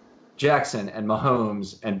Jackson and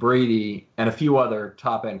Mahomes and Brady and a few other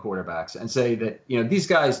top-end quarterbacks and say that, these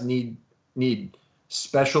guys need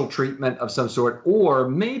special treatment of some sort, or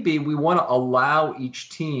maybe we want to allow each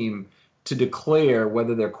team to declare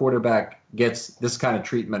whether their quarterback gets this kind of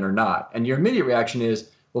treatment or not. And your immediate reaction is,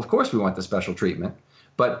 well, of course we want the special treatment.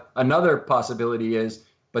 But another possibility is,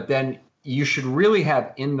 but then you should really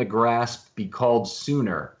have in the grasp be called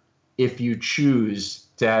sooner if you choose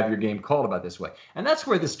to have your game called about this way. And that's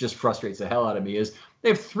where this just frustrates the hell out of me is they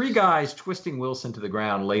have 3 guys twisting Wilson to the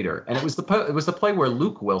ground later. And it was the play where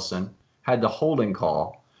Luke Wilson had the holding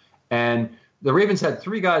call. And the Ravens had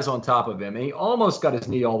 3 guys on top of him, and he almost got his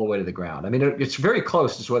knee all the way to the ground. I mean, it's very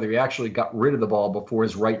close as to whether he actually got rid of the ball before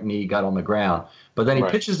his right knee got on the ground. But then he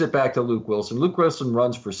pitches it back to Luke Wilson. Luke Wilson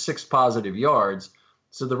runs for 6 positive yards.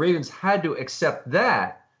 So the Ravens had to accept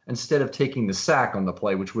that instead of taking the sack on the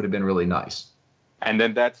play, which would have been really nice. And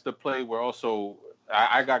then that's the play where also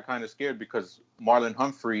I got kind of scared because Marlon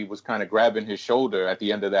Humphrey was kind of grabbing his shoulder at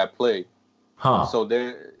the end of that play. So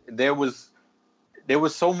there was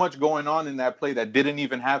so much going on in that play that didn't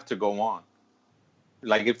even have to go on.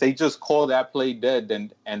 Like if they just call that play dead,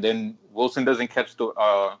 then Wilson doesn't catch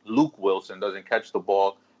Luke Wilson doesn't catch the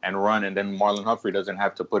ball and run, and then Marlon Humphrey doesn't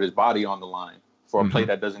have to put his body on the line for a play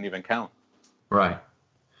that doesn't even count. Right.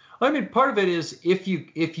 I mean, part of it is if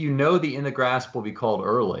you know the in the grasp will be called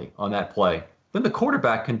early on that play, then the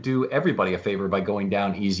quarterback can do everybody a favor by going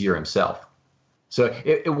down easier himself. So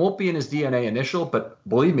it won't be in his DNA initial, but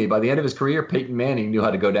believe me, by the end of his career, Peyton Manning knew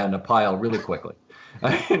how to go down the pile really quickly.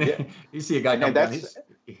 You see a guy come down.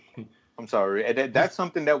 I'm sorry. And that's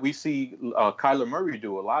something that we see Kyler Murray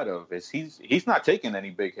do a lot of. Is he's not taking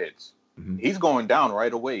any big hits. Mm-hmm. He's going down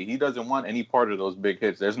right away. He doesn't want any part of those big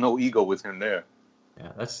hits. There's no ego with him there.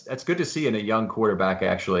 Yeah, that's good to see in a young quarterback.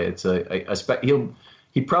 Actually, it's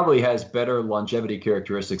he probably has better longevity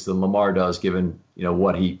characteristics than Lamar does, given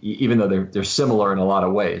what even though they're similar in a lot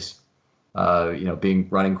of ways. Being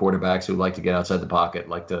running quarterbacks who like to get outside the pocket,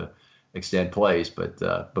 like to extend plays, but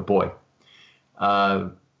boy.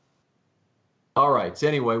 All right. So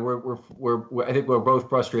anyway, we're I think we're both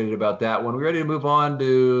frustrated about that one. We ready to move on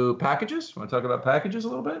to packages? Want to talk about packages a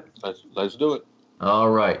little bit? Let's do it. All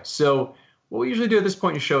right. So what we usually do at this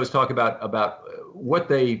point in the show is talk about what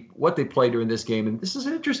they play during this game, and this is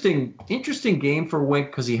an interesting game for Wink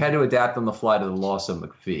because he had to adapt on the fly to the loss of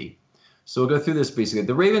McPhee. So we'll go through this basically.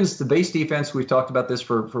 The Ravens, the base defense, we've talked about this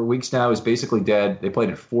for weeks now, is basically dead. They played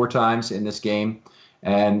it 4 times in this game.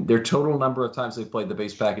 And their total number of times they've played the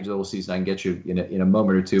base package the whole season, I can get you in a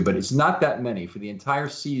moment or two, but it's not that many. For the entire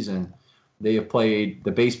season, they have played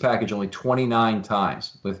the base package only 29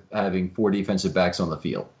 times with having 4 defensive backs on the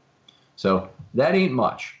field. So that ain't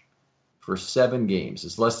much for 7 games.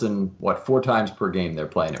 It's less than, 4 times per game they're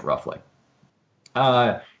playing it roughly.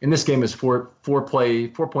 In this game is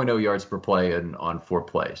 4.0 yards per play on 4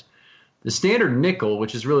 plays. The standard nickel,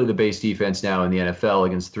 which is really the base defense now in the NFL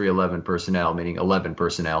against 3-11 personnel, meaning 11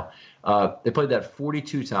 personnel, they played that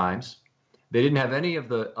 42 times. They didn't have any of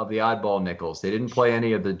the oddball nickels. They didn't play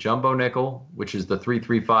any of the jumbo nickel, which is the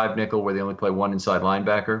 3-3-5 nickel where they only play 1 inside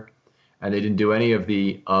linebacker, and they didn't do any of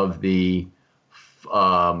the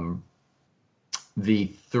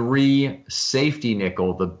 3 safety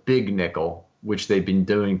nickel, the big nickel, which they've been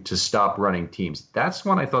doing to stop running teams. That's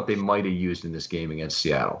one I thought they might have used in this game against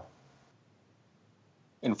Seattle.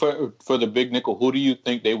 And for the big nickel, who do you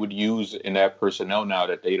think they would use in that personnel now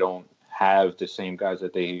that they don't have the same guys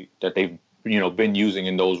that they've been using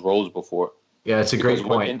in those roles before? Yeah, it's a great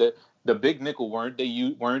point. In the big nickel, weren't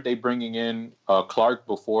they bringing in Clark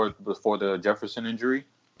before the Jefferson injury?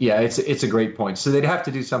 Yeah, it's a great point. So they'd have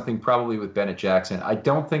to do something probably with Bennett Jackson. I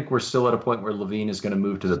don't think we're still at a point where Levine is going to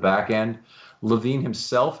move to the back end. Levine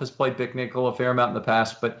himself has played big nickel a fair amount in the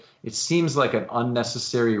past, but it seems like an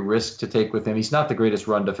unnecessary risk to take with him. He's not the greatest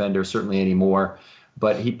run defender, certainly anymore,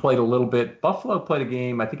 but he played a little bit. Buffalo played a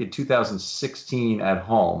game, I think, in 2016 at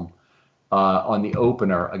home on the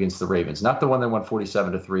opener against the Ravens. Not the one that won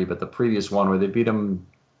 47-3, but the previous one where they beat them,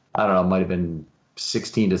 I don't know, it might have been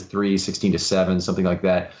 16-3, 16-7, something like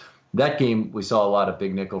that. That game, we saw a lot of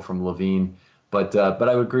big nickel from Levine. But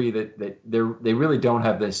I would agree that they really don't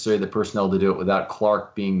have necessarily the personnel to do it without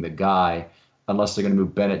Clark being the guy, unless they're going to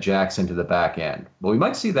move Bennett Jackson to the back end. But we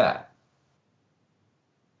might see that.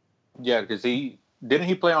 Yeah, because he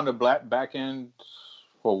play on the back end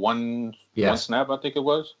for one snap, I think it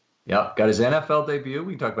was. Yeah, got his NFL debut.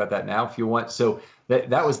 We can talk about that now if you want. So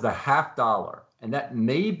that was the $50, and that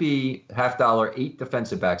may be $50, 8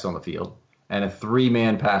 defensive backs on the field and a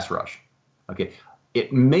 3-man pass rush. Okay.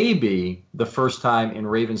 It may be the first time in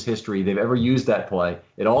Ravens history they've ever used that play.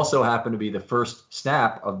 It also happened to be the first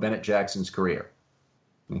snap of Bennett Jackson's career.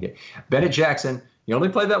 Okay. Bennett Jackson, he only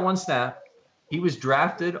played that one snap. He was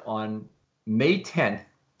drafted on May 10th,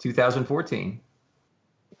 2014.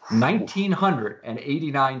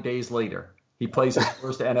 1,989 days later, he plays his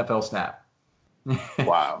first NFL snap.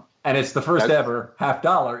 Wow. And it's the first ever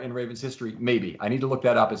 $50 in Ravens history, maybe. I need to look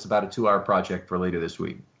that up. It's about a 2-hour project for later this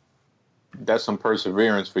week. That's some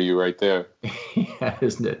perseverance for you right there. Yeah,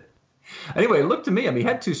 isn't it? Anyway, look to me. I mean, he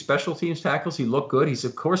had 2 special teams tackles. He looked good. He's,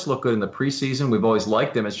 of course, looked good in the preseason. We've always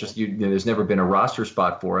liked him. It's just there's never been a roster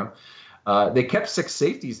spot for him. They kept 6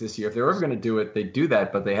 safeties this year. If they were ever going to do it, they'd do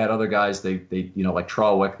that. But they had other guys, they like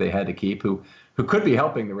Trawick, they had to keep, who could be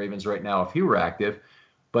helping the Ravens right now if he were active.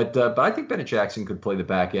 But I think Bennett Jackson could play the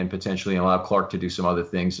back end potentially and allow Clark to do some other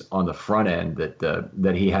things on the front end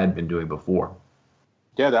that he had been doing before.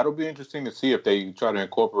 Yeah, that'll be interesting to see if they try to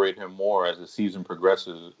incorporate him more as the season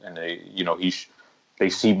progresses and they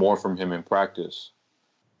see more from him in practice.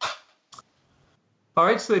 All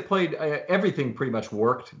right, so they played everything pretty much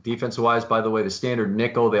worked defensive-wise. By the way, the standard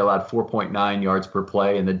nickel, they allowed 4.9 yards per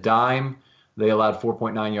play. And the dime, they allowed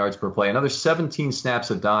 4.9 yards per play. Another 17 snaps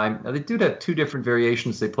of dime. Now, they do have 2 different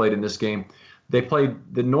variations they played in this game. They played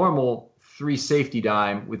the normal 3 safety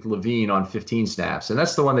dime with Levine on 15 snaps. And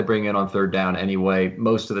that's the one they bring in on third down anyway,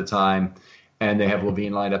 most of the time. And they have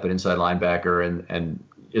Levine lined up at inside linebacker. And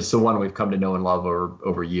it's the one we've come to know and love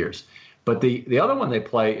over years. But the other one they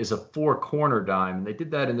play is a 4-corner dime. And they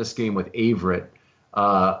did that in this game with Averett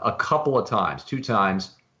a couple of times, 2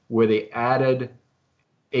 times, where they added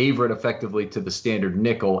Averett effectively to the standard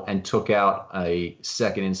nickel and took out a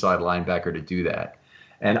second inside linebacker to do that.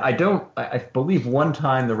 And I believe one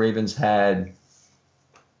time the Ravens they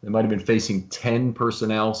might have been facing 10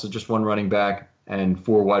 personnel, so just 1 running back and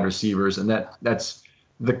 4 wide receivers. And that's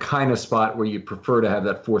the kind of spot where you prefer to have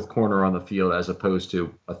that 4th corner on the field as opposed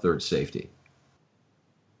to a 3rd safety.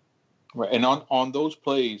 Right. And on those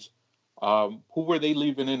plays, who were they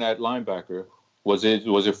leaving in at linebacker? Was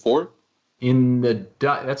it Fort?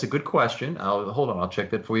 That's a good question. Hold on, I'll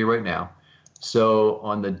check that for you right now. So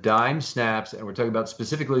on the dime snaps, and we're talking about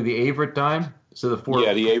specifically the Averett dime. So the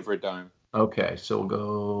Averett dime. Okay, so we'll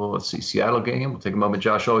go. Let's see, Seattle game. We'll take a moment.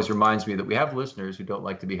 Josh always reminds me that we have listeners who don't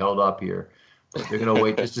like to be held up here, but they're going to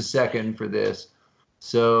wait just a second for this.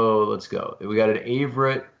 So let's go. We got an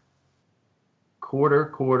Averett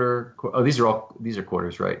quarter. Oh, these are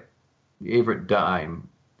quarters, right? The Averett dime.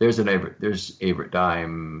 There's Averett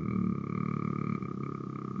dime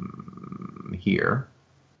here.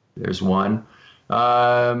 There's one.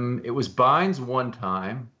 It was Bynes one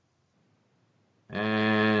time.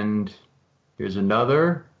 And here's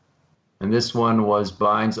another. And this one was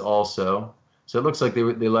Bynes also. So it looks like they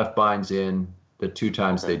left Bynes in the 2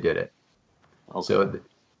 times they did it. Okay. So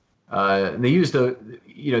they used the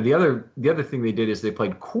other thing they did is they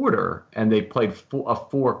played quarter, and they played a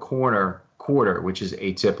 4-corner quarter, which is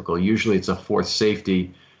atypical. Usually it's a 4th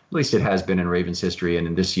safety. At least it has been in Ravens history and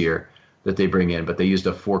in this year that they bring in, but they used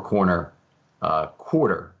a 4-corner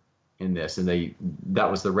quarter in this, and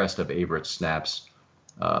that was the rest of Averett's snaps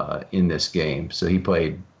in this game. So he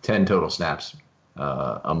played 10 total snaps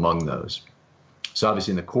among those. So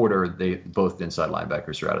obviously in the quarter, both inside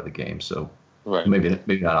linebackers are out of the game. So right.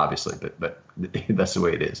 maybe not obviously, but that's the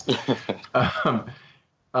way it is.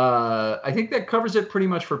 I think that covers it pretty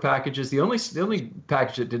much for packages. The only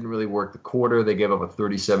package that didn't really work, the quarter, they gave up a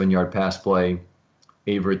 37-yard pass play.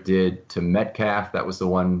 Averett did to Metcalf. That was the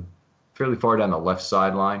one fairly far down the left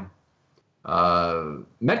sideline.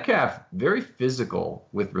 Metcalf, very physical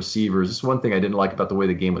with receivers. This is one thing I didn't like about the way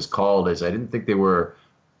the game was called, is I didn't think they were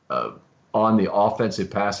on the offensive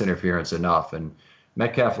pass interference enough. And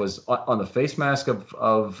Metcalf was on the face mask of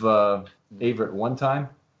Averett one time.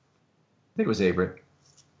 I think it was Averett.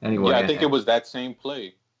 Anyway, yeah, I think it was that same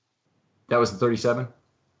play. That was the 37?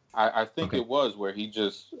 I think it was where he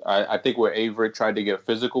just – I think where Averett tried to get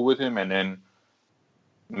physical with him, and then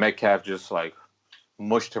Metcalf just, like,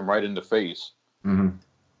 mushed him right in the face. Mm-hmm.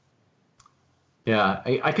 Yeah,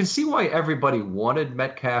 I can see why everybody wanted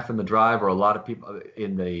Metcalf in the drive, or a lot of people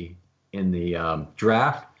in the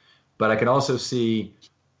draft, but I can also see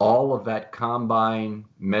all of that combine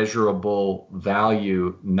measurable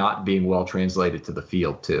value not being well translated to the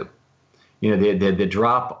field too. You know, the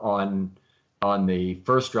drop on the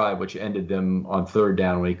first drive, which ended them on third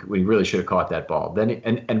down, we really should have caught that ball. Then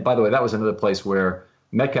and by the way, that was another place where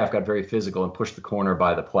Metcalf got very physical and pushed the corner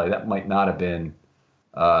by the play. That might not have been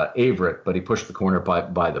Averett, but he pushed the corner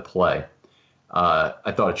by the play.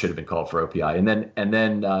 I thought it should have been called for OPI. And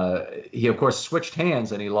then he of course switched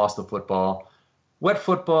hands and he lost the football. wet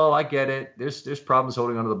football, I get it. There's problems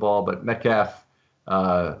holding onto the ball, but Metcalf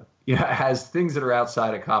has things that are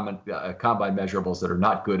outside of combine measurables that are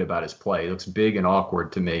not good about his play. It looks big and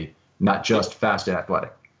awkward to me, not just fast and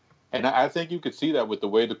athletic. And I think you could see that with the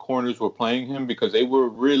way the corners were playing him, because they were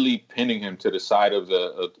really pinning him to the side of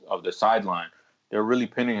the sideline. They were really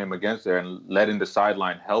pinning him against there and letting the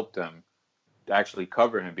sideline help them to actually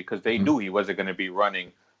cover him, because they knew he wasn't going to be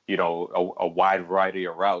running, a wide variety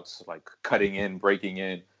of routes, like cutting in, breaking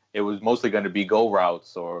in. It was mostly going to be go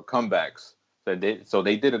routes or comebacks. So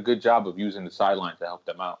they did a good job of using the sideline to help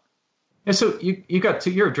them out. And so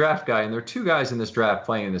you're a draft guy, and there are two guys in this draft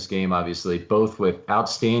playing in this game, obviously, both with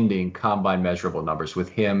outstanding combine measurable numbers, with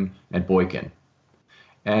him and Boykin.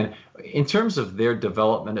 And in terms of their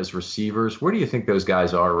development as receivers, where do you think those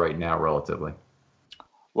guys are right now, relatively?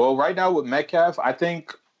 Well, right now with Metcalf, I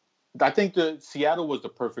think the Seattle was the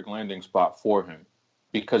perfect landing spot for him,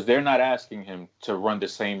 because they're not asking him to run the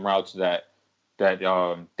same routes that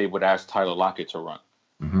they would ask Tyler Lockett to run.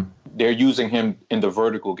 Mm-hmm. They're using him in the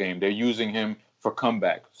vertical game. They're using him for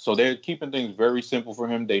comeback. So they're keeping things very simple for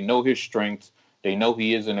him. They know his strengths. They know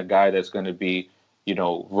he isn't a guy that's going to be,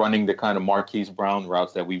 running the kind of Marquise Brown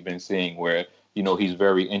routes that we've been seeing, where, he's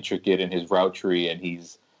very intricate in his route tree, and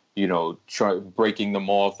he's, breaking them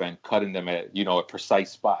off and cutting them at, at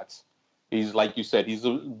precise spots. He's, like you said, he's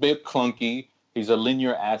a bit clunky. He's a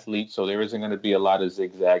linear athlete, so there isn't going to be a lot of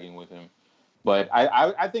zigzagging with him. But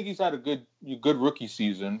I think he's had a good rookie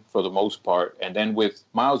season for the most part. And then with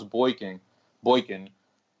Miles Boykin,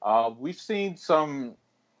 we've seen some.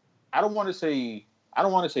 I don't want to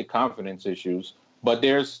say confidence issues, but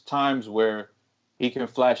there's times where he can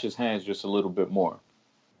flash his hands just a little bit more,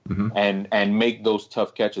 mm-hmm. and make those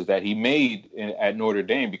tough catches that he made at Notre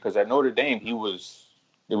Dame. Because at Notre Dame, it was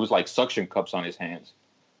like suction cups on his hands.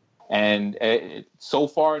 And so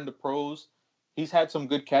far in the pros, he's had some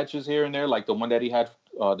good catches here and there, like the one that he had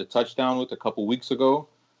the touchdown with a couple weeks ago,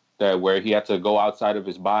 where he had to go outside of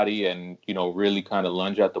his body and, really kind of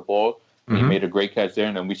lunge at the ball. Mm-hmm. He made a great catch there.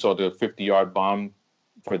 And then we saw the 50-yard bomb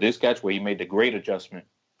for this catch where he made the great adjustment,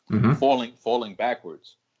 mm-hmm. falling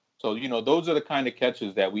backwards. So, those are the kind of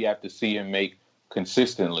catches that we have to see him make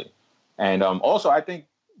consistently. And also, I think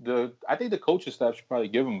the coaching staff should probably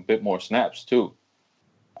give him a bit more snaps too.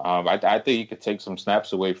 I think he could take some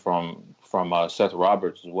snaps away from Seth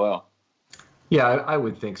Roberts as well. Yeah, I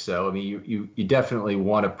would think so. I mean, you definitely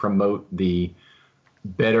want to promote the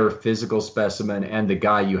better physical specimen and the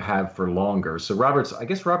guy you have for longer. So I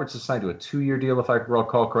guess Roberts is signed to a 2-year deal, if I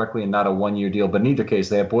recall correctly, and not a 1-year deal. But in either case,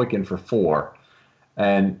 they have Boykin for 4.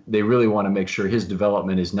 And they really want to make sure his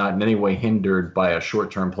development is not in any way hindered by a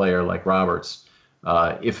short-term player like Roberts,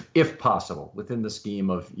 if possible, within the scheme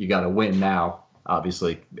of you got to win now.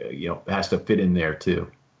 Obviously, it has to fit in there too.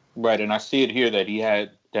 Right, and I see it here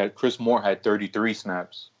that Chris Moore had 33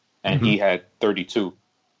 snaps, and mm-hmm. he had 32.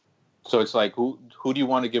 So it's like, who do you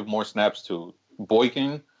want to give more snaps to,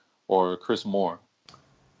 Boykin or Chris Moore?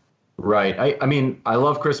 Right. I mean, I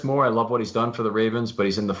love Chris Moore. I love what he's done for the Ravens, but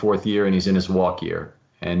he's in the 4th year and he's in his walk year.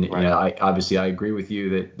 And right. I agree with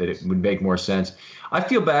you that it would make more sense. I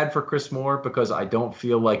feel bad for Chris Moore because I don't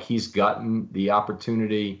feel like he's gotten the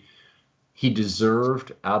opportunity he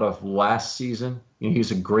deserved out of last season. He was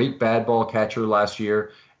a great bad ball catcher last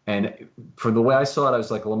year. And from the way I saw it, I was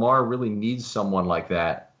like, Lamar really needs someone like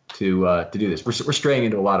that to do this. We're straying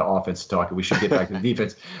into a lot of offense talk, and we should get back to the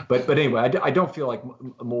defense. But anyway, I don't feel like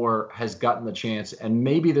Moore has gotten the chance, and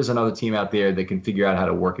maybe there's another team out there that can figure out how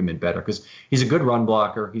to work him in better, because he's a good run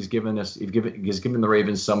blocker. He's given the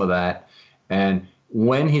Ravens some of that, and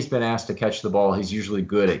when he's been asked to catch the ball, he's usually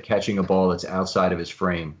good at catching a ball that's outside of his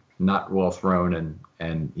frame, not well thrown,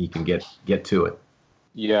 and he can get to it.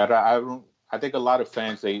 Yeah, I think a lot of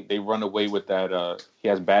fans they run away with that he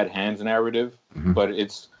has bad hands narrative, mm-hmm. but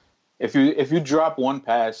it's if you drop one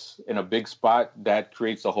pass in a big spot, that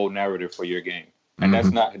creates a whole narrative for your game, and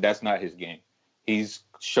mm-hmm. that's not his game. He's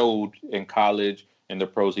showed in college and the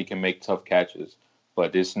pros he can make tough catches,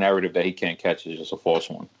 but this narrative that he can't catch is just a false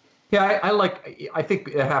one. Yeah, I think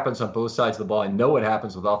it happens on both sides of the ball. I know it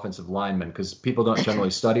happens with offensive linemen because people don't generally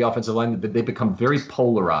study offensive linemen, but they become very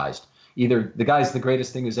polarized. Either the guy's the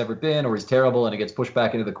greatest thing who's ever been, or he's terrible and he gets pushed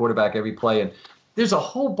back into the quarterback every play. And there's a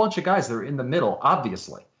whole bunch of guys that are in the middle,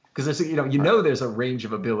 obviously, because there's a range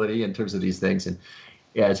of ability in terms of these things, and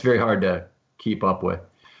yeah, it's very hard to keep up with.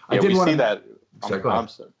 Yeah, we see that. Sorry, go ahead.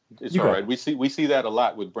 It's all right. We see that a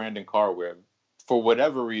lot with Brandon Carr, where for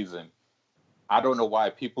whatever reason, I don't know why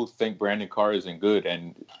people think Brandon Carr isn't good,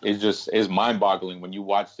 and it's mind-boggling when you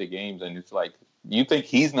watch the games, and it's like, you think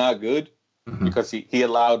he's not good? Mm-hmm. Because he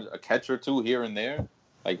allowed a catch or two here and there.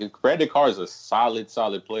 Like, Brandon Carr is a solid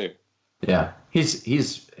player. Yeah,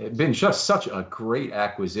 he's been just such a great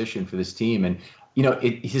acquisition for this team. And,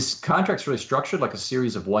 his contract's really structured like a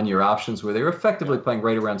series of one-year options where they're effectively playing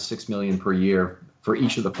right around $6 million per year for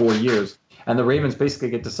each of the 4 years. And the Ravens basically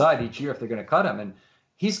get to decide each year if they're going to cut him. And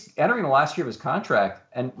he's entering the last year of his contract,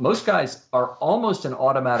 and most guys are almost an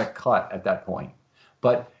automatic cut at that point.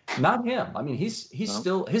 But not him. I mean, he's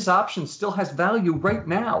still, his option still has value right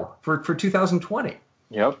now for 2020.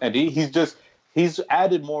 Yep, and he's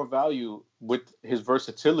added more value with his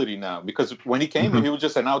versatility now, because when he came in, he was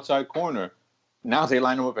just an outside corner. Now they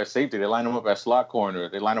line him up at safety, they line him up at slot corner,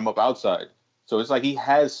 they line him up outside. So it's like he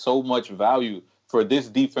has so much value for this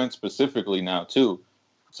defense specifically now too.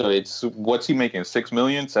 So what's he making? $6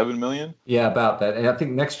 million, $7 million? Yeah, about that. And I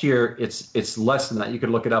think next year it's less than that. You could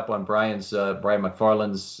look it up on Brian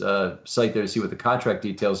McFarland's site there to see what the contract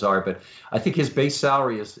details are. But I think his base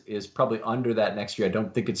salary is probably under that next year. I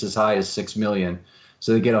don't think it's as high as $6 million.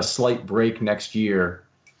 So they get a slight break next year,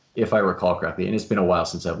 if I recall correctly. And it's been a while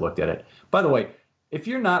since I've looked at it. By the way, if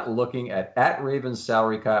you're not looking at Ravens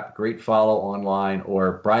Salary Cap, great follow online,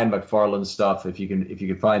 or Brian McFarland's stuff, if you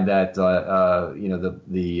can find that,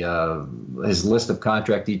 his list of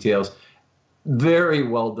contract details, very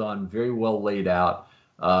well done, very well laid out,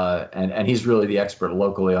 and he's really the expert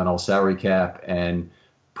locally on all salary cap and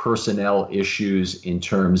personnel issues in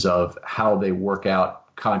terms of how they work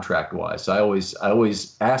out contract wise. So I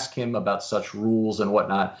always ask him about such rules and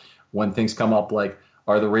whatnot when things come up, like,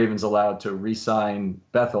 are the Ravens allowed to re-sign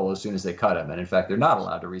Bethel as soon as they cut him? And in fact, they're not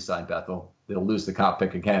allowed to re-sign Bethel. They'll lose the comp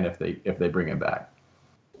pick again if they bring him back.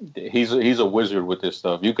 He's a wizard with this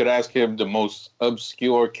stuff. You could ask him the most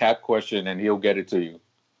obscure cap question, and he'll get it to you.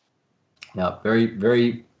 Now, very,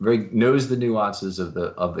 very, very knows the nuances of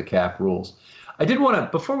the cap rules. I did want to,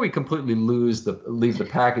 before we completely leave the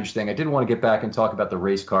package thing, I did want to get back and talk about the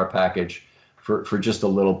race car package for just a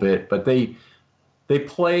little bit. But they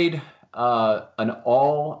played an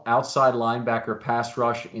all outside linebacker pass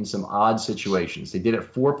rush in some odd situations. They did it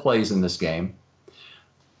 4 plays in this game.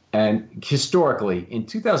 And historically, in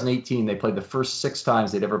 2018, they played the first 6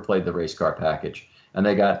 times they'd ever played the race car package. And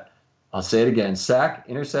they got, I'll say it again, sack,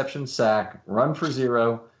 interception, sack, run for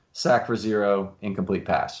 0, sack for 0, incomplete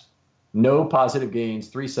pass. No positive gains,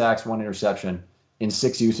 3 sacks, 1 interception in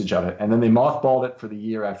 6 usage of it. And then they mothballed it for the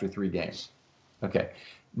year after 3 games. Okay.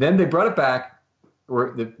 Then they brought it back.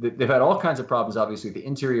 They've had all kinds of problems, obviously, with the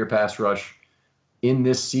interior pass rush in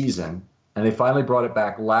this season. And they finally brought it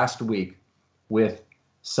back last week with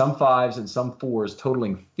some 5s and some 4s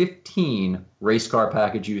totaling 15 race car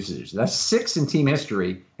package usages. That's 6 in team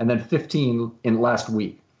history and then 15 in last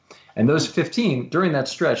week. And those 15, during that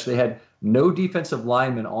stretch, they had no defensive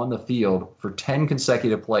linemen on the field for 10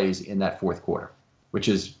 consecutive plays in that fourth quarter, which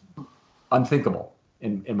is unthinkable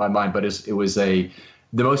in my mind. But it was the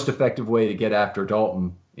most effective way to get after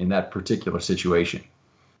Dalton in that particular situation.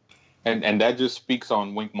 And that just speaks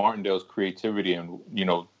on Wink Martindale's creativity and,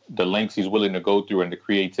 the lengths he's willing to go through and the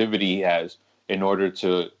creativity he has in order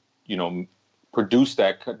to, produce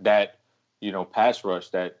that pass rush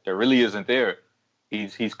that really isn't there.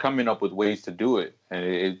 He's coming up with ways to do it,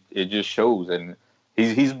 and it just shows. And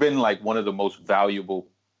he's been like one of the most valuable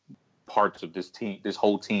parts of this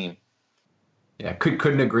whole team. Yeah,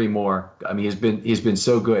 couldn't agree more. I mean, he's been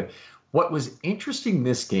so good. What was interesting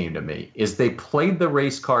this game to me is they played the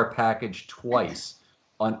race car package twice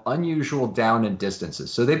on unusual down and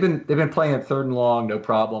distances. So they've been playing it 3rd and long, no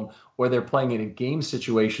problem, or they're playing it in game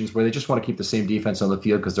situations where they just want to keep the same defense on the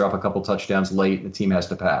field because they're up a couple touchdowns late and the team has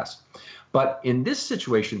to pass. But in this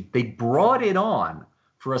situation, they brought it on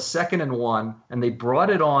for a 2nd and 1, and they brought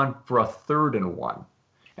it on for a 3rd and 1.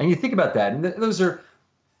 And you think about that, and those are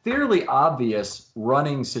fairly obvious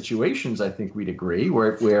running situations, I think we'd agree,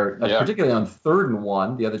 where particularly on 3rd and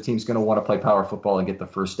 1, the other team's going to want to play power football and get the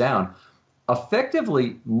first down.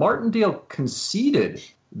 Effectively, Martindale conceded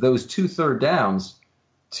those 2 third downs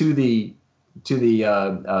to the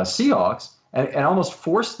Seahawks and almost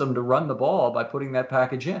forced them to run the ball by putting that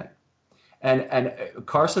package in. And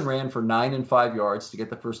Carson ran for 9 and 5 yards to get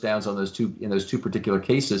the first downs on those two particular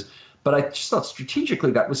cases. But I just thought strategically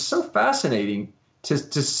that was so fascinating to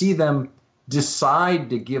see them decide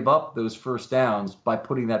to give up those first downs by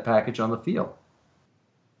putting that package on the field.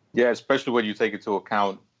 Yeah, especially when you take into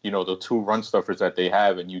account, the 2 run stuffers that they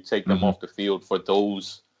have, and you take them off the field for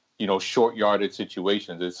those, short yardage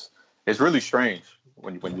situations. It's really strange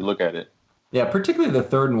when you look at it. Yeah, particularly the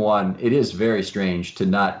 3rd and 1, it is very strange to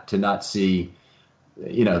not see,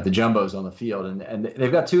 the jumbos on the field. And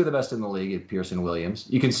they've got 2 of the best in the league, Pierce and Williams.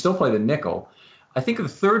 You can still play the nickel. I think of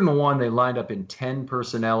 3rd and 1, they lined up in 10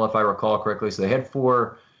 personnel, if I recall correctly. So they had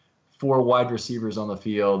four wide receivers on the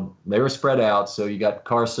field. They were spread out. So you got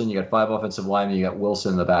Carson, you got 5 offensive linemen, you got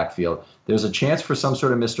Wilson in the backfield. There's a chance for some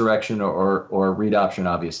sort of misdirection or read option,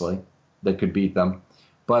 obviously, that could beat them.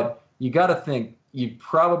 But you got to think you'd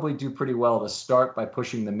probably do pretty well to start by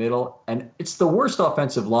pushing the middle. And it's the worst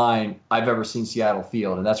offensive line I've ever seen Seattle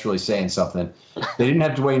field, and that's really saying something. They didn't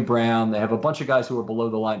have Dwayne Brown. They have a bunch of guys who are below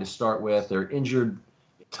the line to start with. They're injured,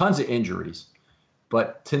 tons of injuries.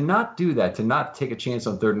 But to not do that, to not take a chance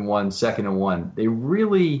on 3rd and 1, 2nd and 1, they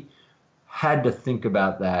really had to think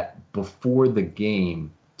about that before the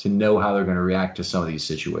game to know how they're going to react to some of these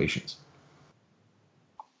situations.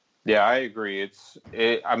 Yeah, I agree.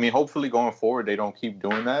 I mean, hopefully going forward, they don't keep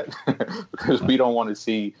doing that because we don't want to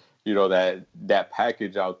see, that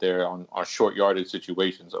package out there on short yardage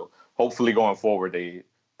situations. So hopefully going forward,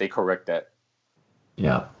 they correct that.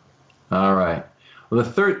 Yeah. All right. Well,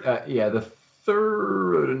 the third,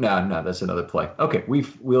 no, that's another play. Okay.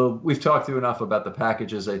 We've talked through enough about the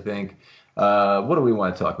packages, I think. What do we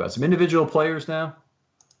want to talk about? Some individual players now?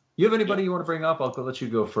 You have anybody you want to bring up? I'll let you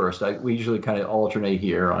go first. We usually kind of alternate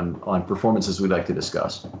here on performances we'd like to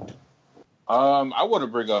discuss. I want to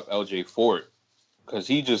bring up LJ Fort because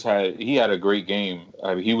he had a great game.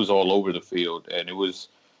 I mean, he was all over the field, and it was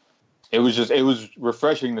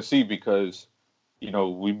refreshing to see because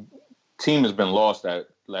team has been lost at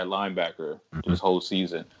linebacker this whole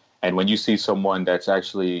season, and when you see someone that's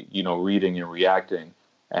actually reading and reacting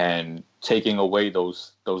and taking away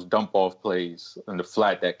those dump off plays in the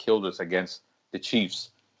flat that killed us against the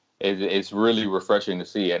Chiefs, it's really refreshing to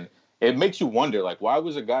see. And it makes you wonder, why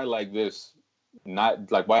was a guy like this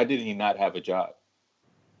why did he not have a job?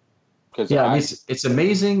 It's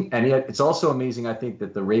amazing. And yet it's also amazing, I think,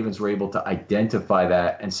 that the Ravens were able to identify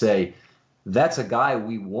that and say, that's a guy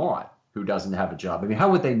we want who doesn't have a job. I mean, how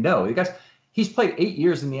would they know? He's played 8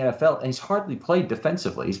 years in the NFL, and he's hardly played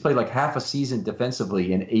defensively. He's played half a season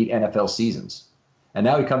defensively in 8 NFL seasons. And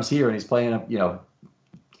now he comes here and he's playing,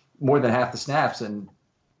 more than half the snaps. And,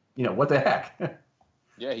 what the heck?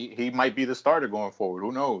 Yeah, he might be the starter going forward.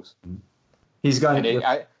 Who knows? He's gone.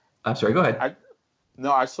 I'm sorry, go ahead.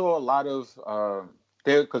 I saw a lot of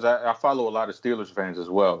because I follow a lot of Steelers fans as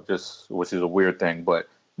well, which is a weird thing. But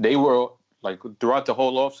they were throughout the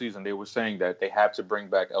whole offseason, they were saying that they have to bring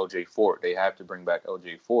back LJ Fort. They have to bring back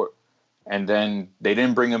LJ Fort. And then they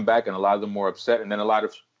didn't bring him back, and a lot of them were upset. And then a lot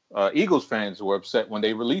of Eagles fans were upset when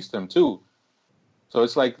they released him too. So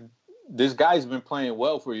it's this guy's been playing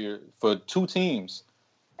well for 2 teams,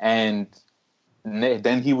 and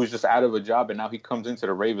then he was just out of a job, and now he comes into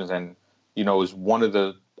the Ravens and is one of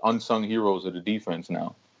the unsung heroes of the defense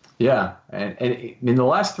now. Yeah, and in the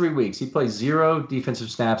last 3 weeks, he played 0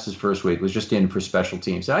 defensive snaps his first week, was just in for special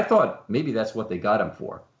teams. And I thought maybe that's what they got him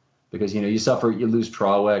for. Because, you lose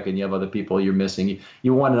Trawick and you have other people you're missing.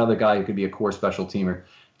 You want another guy who could be a core special teamer.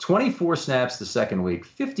 24 snaps the second week,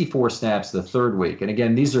 54 snaps the third week. And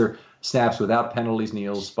again, these are snaps without penalties,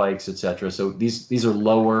 kneels, spikes, etc. So these are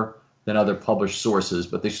lower than other published sources,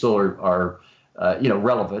 but they still are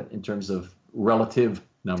relevant in terms of relative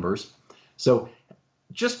numbers. So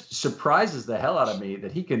just surprises the hell out of me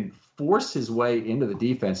that he can force his way into the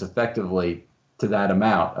defense effectively to that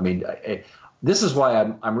amount. I mean, this is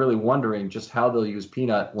why I'm really wondering just how they'll use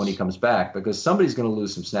Peanut when he comes back, because somebody's going to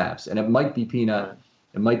lose some snaps, and it might be Peanut,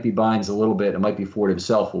 it might be Bynes a little bit, it might be Ford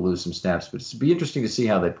himself will lose some snaps, but it'll be interesting to see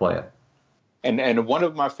how they play it. And one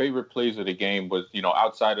of my favorite plays of the game was,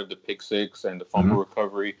 outside of the pick six and the fumble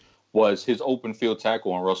recovery, was his open field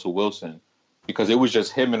tackle on Russell Wilson, because it was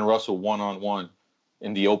just him and Russell one-on-one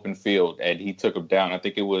in the open field, and he took him down. I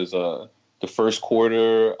think it was the first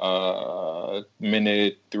quarter,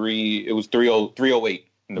 minute 3. It was 3:08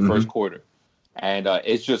 in the first quarter, and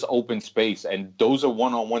it's just open space. And those are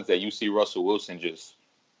one-on-ones that you see Russell Wilson just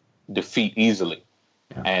defeat easily.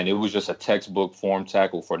 Yeah. And it was just a textbook form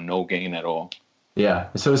tackle for no gain at all. Yeah.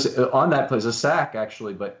 So on that play, it's a sack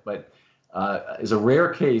actually, but is a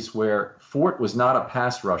rare case where Fort was not a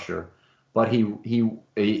pass rusher, but he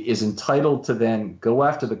is entitled to then go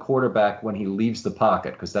after the quarterback when he leaves the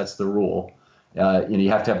pocket, because that's the rule. You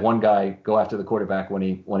have to have one guy go after the quarterback when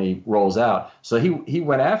he rolls out. So he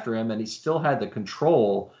went after him, and he still had the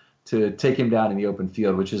control to take him down in the open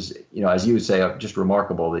field, which is, as you would say, just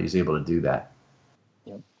remarkable that he's able to do that.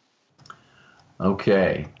 Yep.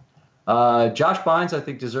 Okay. Josh Bynes, I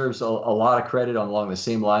think, deserves a lot of credit along the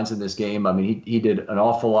same lines in this game. I mean, he did an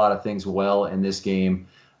awful lot of things well in this game.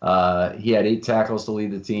 He had 8 tackles to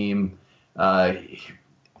lead the team.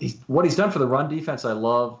 What he's done for the run defense, I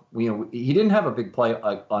love. He didn't have a big play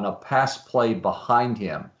on a pass play behind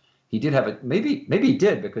him. he did have maybe he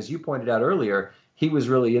did, because you pointed out earlier he was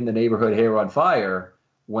really in the neighborhood, hair on fire,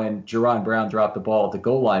 when Jerron Brown dropped the ball at the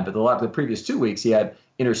goal line. But the previous 2 weeks, he had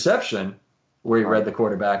interception where he read the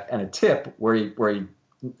quarterback, and a tip where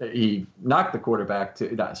he knocked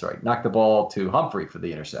the ball to Humphrey for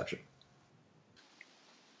the interception.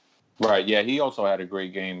 Right. Yeah, he also had a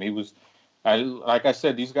great game. He was, like I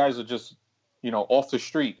said, these guys are just, off the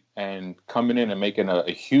street and coming in and making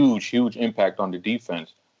a huge, huge impact on the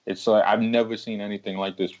defense. It's like I've never seen anything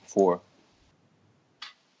like this before.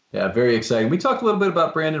 Yeah, very exciting. We talked a little bit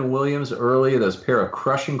about Brandon Williams earlier, those pair of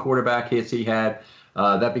crushing quarterback hits he had.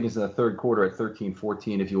 That begins in the third quarter at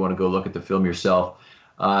 13-14 if you want to go look at the film yourself.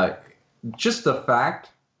 Just the fact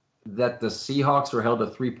that the Seahawks were held to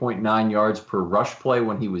 3.9 yards per rush play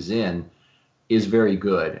when he was in is very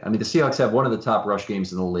good. I mean, the Seahawks have one of the top rush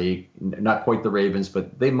games in the league. Not quite the Ravens,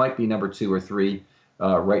 but they might be number 2 or 3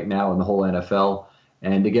 right now in the whole NFL.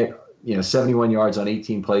 And to get 71 yards on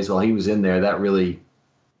 18 plays while he was in there, that really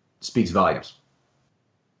speaks volumes.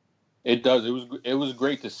 It does. It was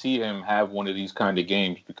great to see him have one of these kind of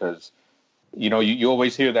games, because you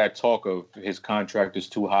always hear that talk of his contract is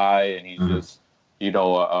too high and he's just he's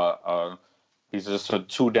just a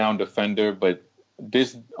 2-down defender. But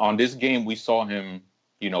on this game we saw him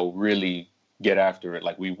really get after it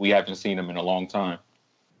like we haven't seen him in a long time.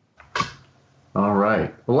 All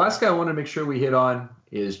right. The last guy I want to make sure we hit on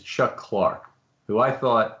is Chuck Clark, who I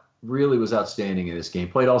thought really was outstanding in this game.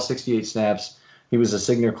 Played all 68 snaps. He was a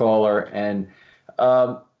signal caller, and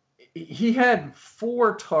he had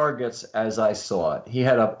 4 targets as I saw it. He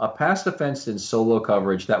had a pass defense in solo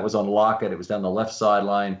coverage that was on Lockett. It was down the left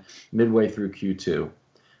sideline midway through Q2.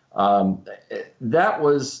 That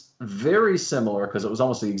was very similar because it was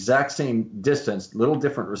almost the exact same distance, little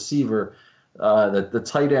different receiver, the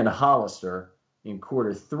tight end Hollister in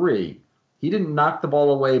quarter 3. He didn't knock the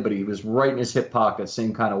ball away, but he was right in his hip pocket,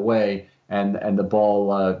 same kind of way, and the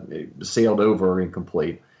ball sailed over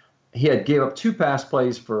incomplete. He gave up 2 pass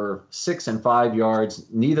plays for 6 and 5 yards,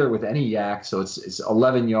 neither with any yak, so it's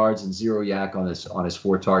 11 yards and 0 yak on his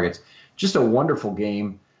 4 targets. Just a wonderful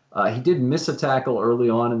game. He did miss a tackle early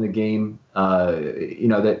on in the game,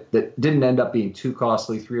 that didn't end up being too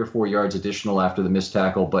costly, 3 or 4 yards additional after the missed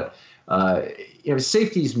tackle. But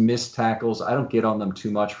safeties miss tackles. I don't get on them too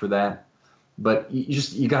much for that. But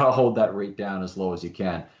you got to hold that rate down as low as you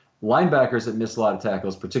can. Linebackers that miss a lot of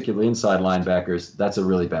tackles, particularly inside linebackers, that's a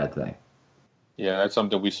really bad thing. Yeah, that's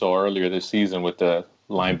something we saw earlier this season with the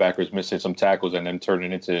linebackers missing some tackles and then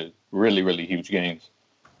turning into really, really huge games.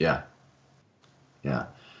 Yeah.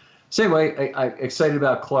 Same way, I'm excited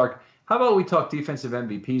about Clark. How about we talk defensive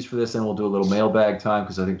MVPs for this, and we'll do a little mailbag time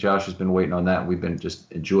because I think Josh has been waiting on that. And we've been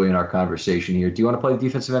just enjoying our conversation here. Do you want to play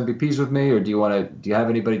defensive MVPs with me, or do you have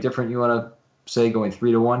anybody different you want to say going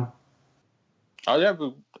 3-1?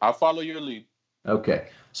 I'll follow your lead. Okay.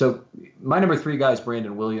 So my number 3 guy is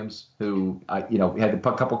Brandon Williams, who had a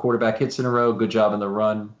couple quarterback hits in a row. Good job in the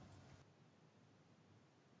run.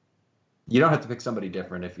 You don't have to pick somebody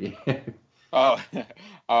different if you.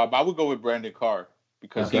 I would go with Brandon Carr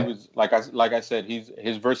because he was like I said,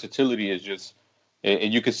 his versatility is just,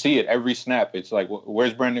 and you can see it every snap. It's like,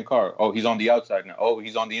 where's Brandon Carr? Oh, he's on the outside now. Oh,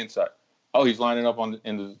 he's on the inside. Oh, he's lining up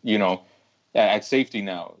at safety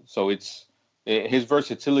now. So his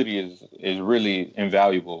versatility is really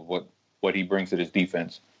invaluable. What he brings to this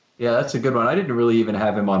defense. Yeah, that's a good one. I didn't really even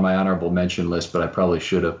have him on my honorable mention list, but I probably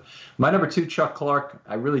should have. My number 2, Chuck Clark.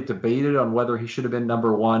 I really debated on whether he should have been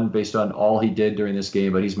number 1 based on all he did during this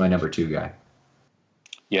game, but he's my number 2 guy.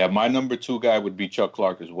 Yeah, my number 2 guy would be Chuck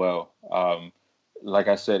Clark as well. Like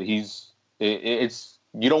I said, it's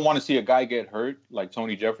you don't want to see a guy get hurt like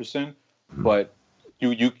Tony Jefferson, but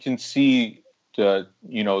you can see the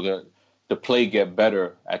play get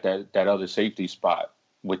better at that other safety spot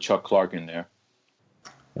with Chuck Clark in there.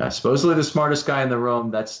 Yeah, supposedly the smartest guy in the room.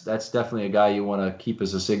 That's definitely a guy you want to keep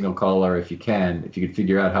as a signal caller if you can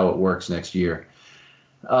figure out how it works next year.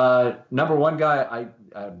 Number 1 guy,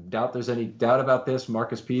 I doubt there's any doubt about this.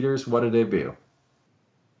 Marcus Peters, what did they do?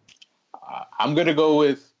 I'm going to go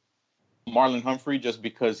with Marlon Humphrey just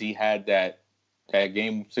because he had that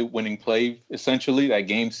game-winning play, essentially, that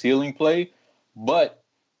game-sealing play. But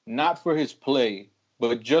not for his play,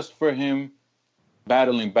 but just for him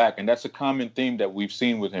battling back. And that's a common theme that we've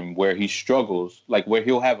seen with him where he struggles, like where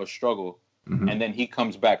he'll have a struggle, and then he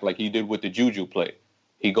comes back like he did with the Juju play.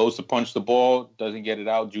 He goes to punch the ball, doesn't get it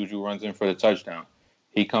out. Juju runs in for the touchdown.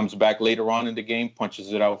 He comes back later on in the game,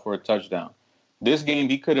 punches it out for a touchdown. This game,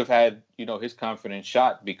 he could have had, his confidence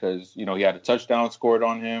shot because, he had a touchdown scored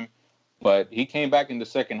on him. But he came back in the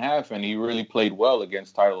second half and he really played well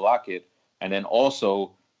against Tyler Lockett. And then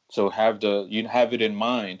also So you have it in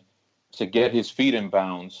mind to get his feet in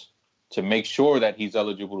bounds to make sure that he's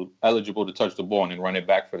eligible to touch the ball and then run it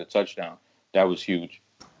back for the touchdown. That was huge.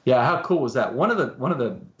 Yeah, how cool was that? One of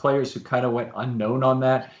the players who kind of went unknown on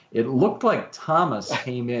that, it looked like Thomas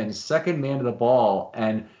came in second man to the ball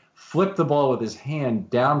and flipped the ball with his hand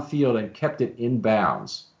downfield and kept it in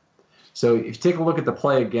bounds. So if you take a look at the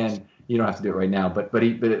play again, you don't have to do it right now, but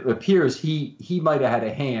it appears he might have had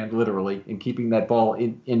a hand literally in keeping that ball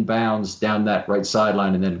in bounds down that right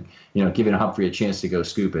sideline, and then giving Humphrey a chance to go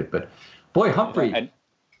scoop it. But boy, Humphrey,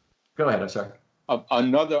 go ahead. I'm sorry.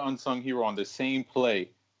 Another unsung hero on the same play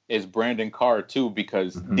is Brandon Carr too,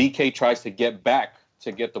 because DK tries to get back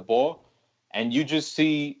to get the ball, and you just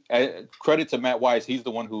see credit to Matt Wise. He's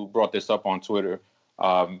the one who brought this up on Twitter.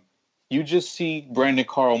 You just see Brandon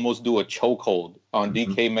Carr almost do a chokehold on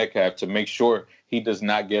DK Metcalf to make sure he does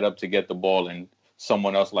not get up to get the ball, and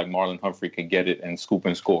someone else like Marlon Humphrey can get it and scoop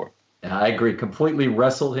and score. I agree. Completely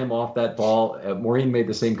wrestled him off that ball. Maureen made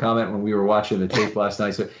the same comment when we were watching the tape last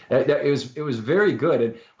night. So it was very good.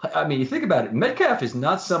 And I mean, you think about it, Metcalf is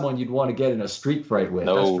not someone you'd want to get in a street fight with.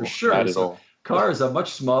 No, that's for sure. Not at all. Carr is a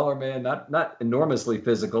much smaller man, not enormously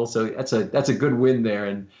physical. So that's a good win there.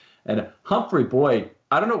 And Humphrey, boy,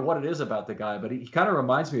 I don't know what it is about the guy, but he kind of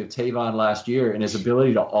reminds me of Tavon last year in his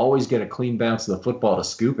ability to always get a clean bounce of the football to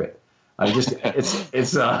scoop it.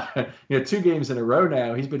 It's 2 games in a row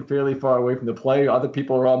now. He's been fairly far away from the play. Other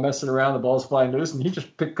people are all messing around. The ball's flying loose, and he just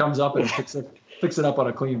comes up and picks it up on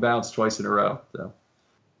a clean bounce twice in a row. So,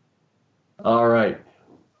 all right,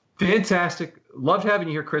 fantastic. Loved having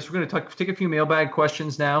you here, Chris. We're going to take a few mailbag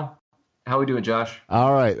questions now. How are we doing, Josh?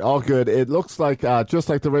 All right, all good. It looks like just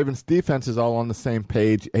like the Ravens defense is all on the same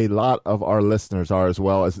page, a lot of our listeners are as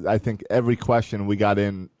well. As I think every question we got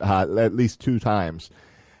in at least 2 times.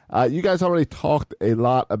 You guys already talked a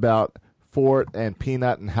lot about Fort and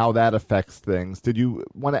Peanut and how that affects things. Did you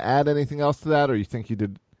want to add anything else to that, or you think you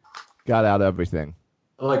got out everything?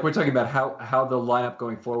 Like we're talking about how the lineup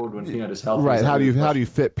going forward when Peanut is healthy. Right. How do you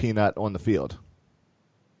fit Peanut on the field?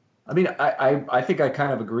 I mean, I think I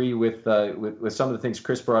kind of agree with some of the things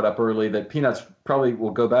Chris brought up early, that Peanuts probably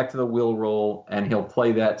will go back to the will role and he'll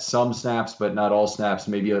play that some snaps, but not all snaps.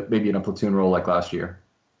 Maybe in a platoon role like last year.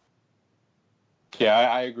 Yeah,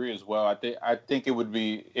 I agree as well. I think it wouldn't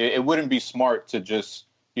be smart to just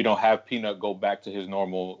have Peanut go back to his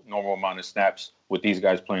normal amount of snaps with these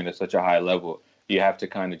guys playing at such a high level. You have to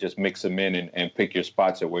kind of just mix them in and pick your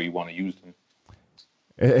spots at where you want to use them.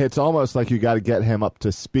 It's almost like you got to get him up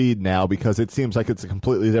to speed now, because it seems like it's a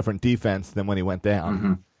completely different defense than when he went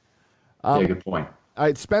down. Yeah, good point. All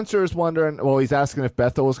right, Spencer is wondering, well, he's asking if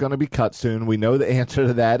Bethel is going to be cut soon. We know the answer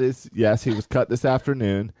to that is yes, he was cut this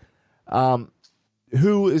afternoon.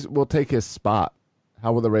 Who will take his spot?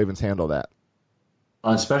 How will the Ravens handle that?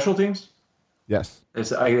 On special teams? Yes.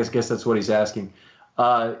 I guess that's what he's asking.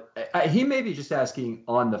 He may be just asking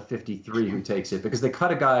on the 53 who takes it, because they cut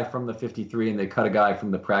a guy from the 53 and they cut a guy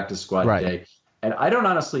from the practice squad today. And I don't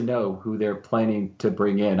honestly know who they're planning to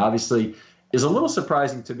bring in. Obviously, it's a little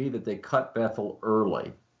surprising to me that they cut Bethel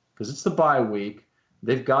early, because it's the bye week.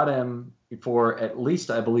 They've got him for at least,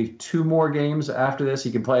 I believe, 2 more games after this.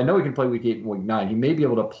 He can play. I know he can play week 8 and week 9. He may be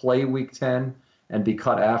able to play week 10 and be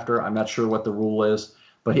cut after. I'm not sure what the rule is,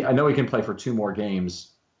 but I know he can play for 2 more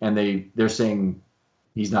games, and they're saying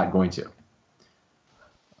he's not going to.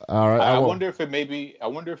 All right. I wonder if it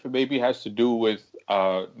maybe has to do with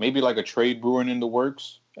maybe like a trade brewing in the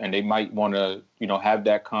works, and they might want to have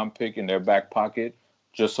that comp pick in their back pocket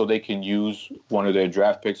just so they can use one of their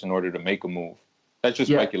draft picks in order to make a move. That's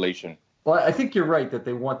just speculation. Well, I think you're right that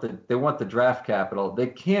they want the draft capital. They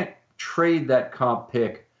can't trade that comp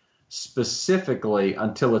pick specifically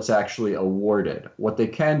until it's actually awarded. What they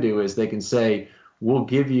can do is they can say, we'll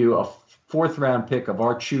give you a 4th round pick of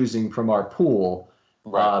our choosing from our pool.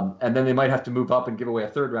 Right. And then they might have to move up and give away a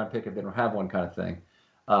 3rd round pick if they don't have one, kind of thing.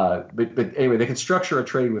 But anyway, they can structure a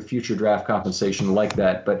trade with future draft compensation like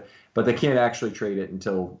that, but they can't actually trade it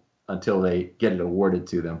until they get it awarded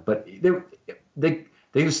to them. But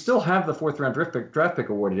they still have the 4th round draft pick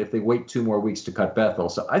awarded if they wait 2 more weeks to cut Bethel.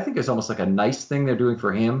 So I think it's almost like a nice thing they're doing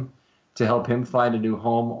for him to help him find a new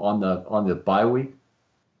home on the bye week.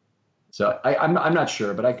 So I'm not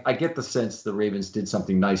sure, but I get the sense the Ravens did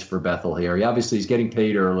something nice for Bethel here. He's getting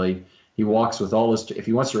paid early. He walks with all his. If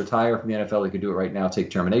he wants to retire from the NFL, he could do it right now,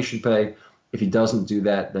 take termination pay. If he doesn't do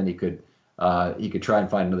that, then he could try and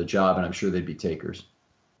find another job, and I'm sure they'd be takers.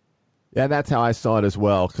 Yeah, and that's how I saw it as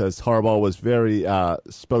well, because Harbaugh was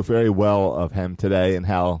spoke very well of him today, and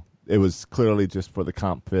how it was clearly just for the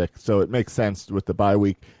comp pick. So it makes sense with the bye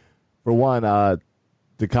week. For one,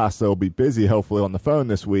 DaCosta will be busy, hopefully, on the phone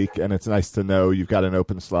this week, and it's nice to know you've got an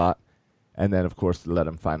open slot. And then, of course, let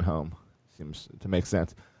him find home. Seems to make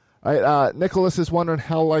sense. All right, Nicholas is wondering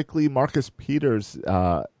how likely Marcus Peters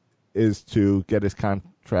is to get his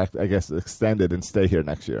contract, I guess, extended and stay here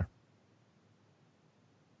next year.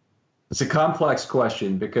 It's a complex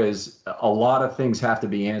question because a lot of things have to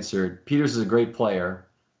be answered. Peters is a great player.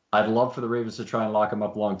 I'd love for the Ravens to try and lock him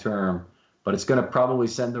up long term, but it's going to probably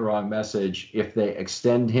send the wrong message if they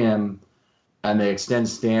extend him and they extend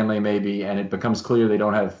Stanley maybe, and it becomes clear they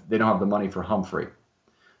don't have the money for Humphrey.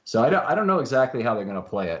 So I don't know exactly how they're going to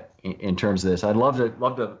play it in terms of this. I'd love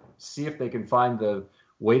to see if they can find the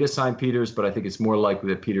way to sign Peters, but I think it's more likely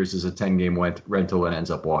that Peters is a 10-game rental and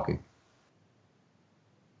ends up walking.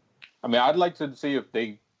 I mean, I'd like to see if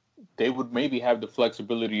they would maybe have the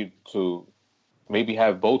flexibility to maybe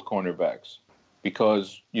have both cornerbacks,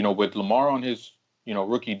 because, with Lamar on his,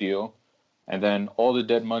 rookie deal, and then all the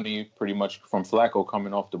dead money pretty much from Flacco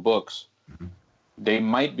coming off the books, they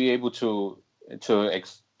might be able to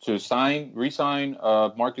re-sign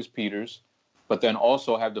Marcus Peters, but then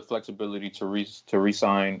also have the flexibility to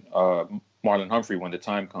re-sign Marlon Humphrey when the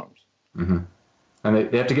time comes. Mm-hmm.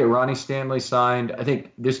 And they have to get Ronnie Stanley signed. I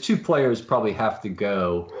think there's 2 players probably have to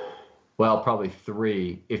go. Well, probably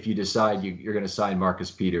 3 if you decide you're going to sign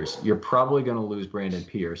Marcus Peters. You're probably going to lose Brandon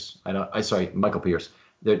Pierce. Michael Pierce.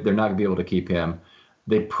 They're not going to be able to keep him.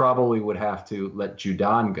 They probably would have to let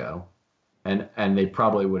Judon go, and they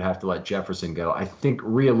probably would have to let Jefferson go. I think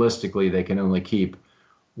realistically they can only keep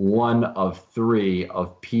 1 of 3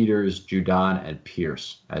 of Peters, Judon, and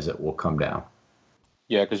Pierce as it will come down.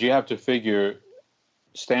 Yeah, because you have to figure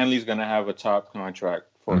Stanley's going to have a top contract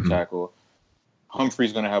for a tackle.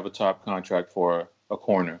 Humphrey's going to have a top contract for a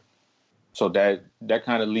corner. So that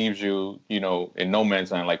kind of leaves you, in no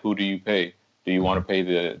man's land. Like, who do you pay? Do you want to pay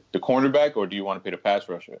the cornerback, or do you want to pay the pass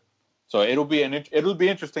rusher? So it'll be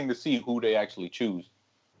interesting to see who they actually choose.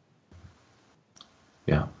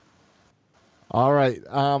 Yeah. All right.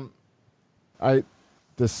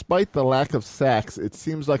 Despite the lack of sacks, it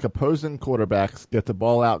seems like opposing quarterbacks get the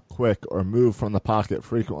ball out quick or move from the pocket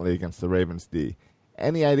frequently against the Ravens D.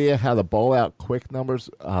 Any idea how the ball out quick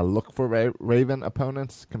numbers look for Raven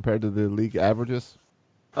opponents compared to the league averages?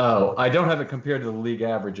 Oh, I don't have it compared to the league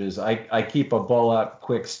averages. I keep a ball out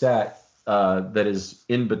quick stat that is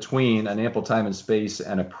in between an ample time and space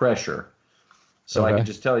and a pressure. So okay. I can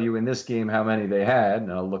just tell you in this game how many they had,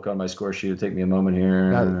 and I'll look on my score sheet. It'll take me a moment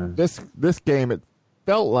here. Now, this game, it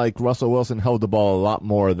felt like Russell Wilson held the ball a lot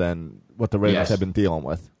more than what the Ravens have been dealing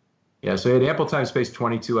with. Yeah, so he had ample time space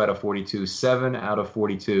 22 out of 42. 7 out of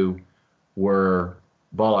 42 were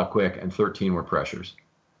ball out quick, and 13 were pressures.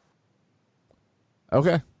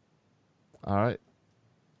 Okay. All right.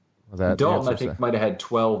 Well, Dalton, I think, might have had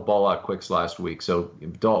 12 ball out quicks last week. So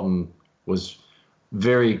Dalton was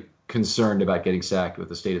very concerned about getting sacked with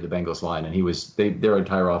the state of the Bengals line, and their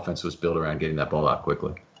entire offense was built around getting that ball out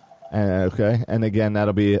quickly. Okay. And again,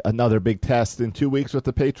 that'll be another big test in 2 weeks with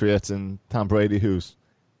the Patriots and Tom Brady, who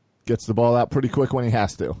gets the ball out pretty quick when he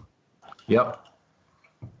has to. Yep.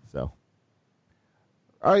 So,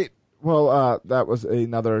 all right. Well, that was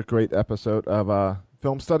another great episode of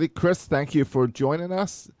Film Study. Chris, thank you for joining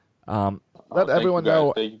us. Let everyone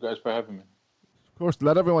know. Thank you guys for having me. Of course,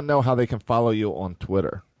 let everyone know how they can follow you on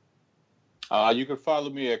Twitter. You can follow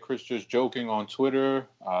me at Chris Just Joking on Twitter.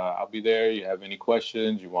 I'll be there. You have any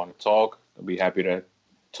questions, you want to talk, I'll be happy to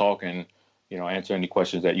talk and answer any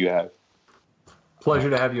questions that you have. Pleasure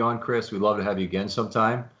to have you on, Chris. We'd love to have you again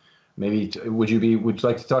sometime. Maybe would you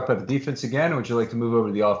like to talk about the defense again, or would you like to move over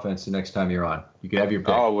to the offense the next time you're on? You can have your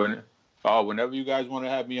pick. Whenever you guys want to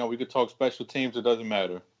have me on, we could talk special teams. It doesn't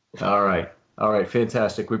matter. All right,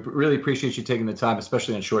 fantastic. We really appreciate you taking the time,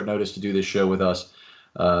 especially on short notice, to do this show with us.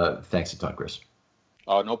 Thanks a ton, Chris.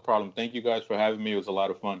 No problem. Thank you guys for having me. It was a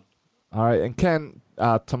lot of fun. All right, and Ken,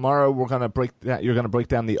 tomorrow you're going to break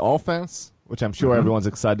down the offense, which I'm sure everyone's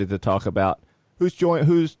excited to talk about. Who's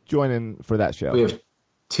joining for that show? We have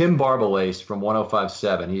Tim Barbalace from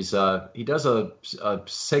 105.7. He does a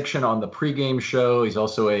section on the pregame show. He's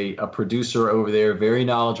also a producer over there. Very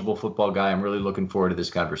knowledgeable football guy. I'm really looking forward to this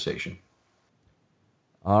conversation.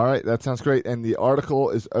 All right, that sounds great. And the article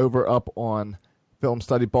is up on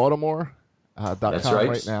FilmStudyBaltimore.com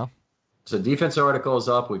right now. So defense article is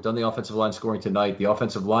up. We've done the offensive line scoring tonight. The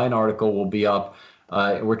offensive line article will be up.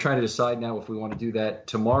 We're trying to decide now if we want to do that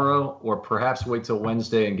tomorrow or perhaps wait till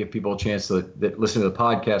Wednesday and give people a chance to listen to the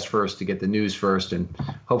podcast first to get the news first and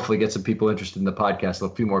hopefully get some people interested in the podcast, a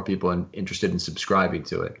few more people interested in subscribing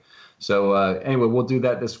to it. So anyway, we'll do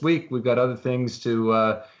that this week. We've got other things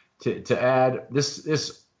to add.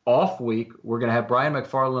 This off week, we're going to have Brian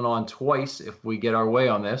McFarland on twice if we get our way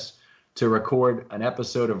on this to record an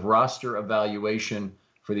episode of roster evaluation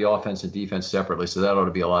for the offense and defense separately. So that ought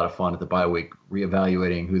to be a lot of fun at the bye week,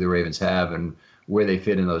 reevaluating who the Ravens have and where they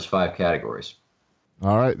fit in those 5 categories.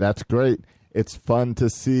 All right, that's great. It's fun to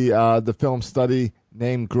see the film study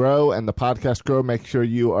name grow and the podcast grow. Make sure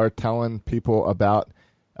you are telling people about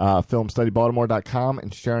filmstudybaltimore.com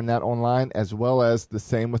and sharing that online, as well as the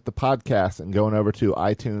same with the podcast and going over to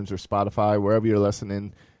iTunes or Spotify, wherever you're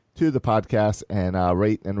listening to the podcast, and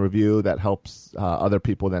rate and review. That helps other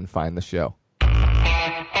people then find the show. All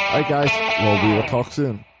right, guys. Well, we will talk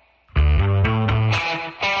soon.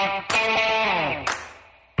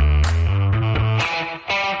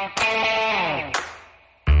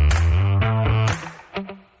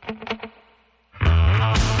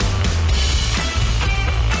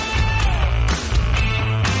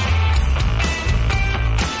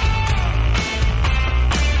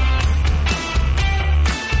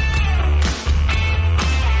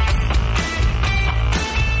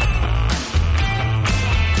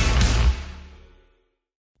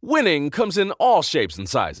 Winning comes in all shapes and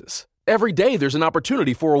sizes. Every day there's an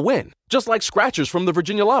opportunity for a win, just like scratchers from the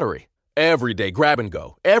Virginia Lottery. Everyday grab and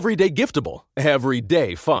go, everyday giftable,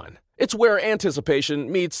 everyday fun. It's where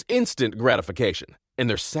anticipation meets instant gratification, and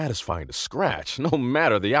they're satisfying to scratch no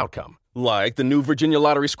matter the outcome. Like the new Virginia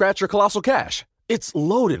Lottery Scratcher Colossal Cash. It's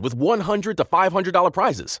loaded with $100 to $500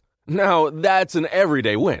 prizes. Now, that's an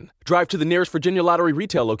everyday win. Drive to the nearest Virginia Lottery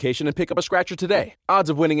retail location and pick up a scratcher today.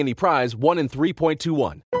 Odds of winning any prize, 1 in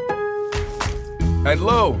 3.21. At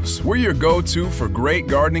Lowe's, we're your go-to for great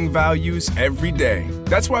gardening values every day.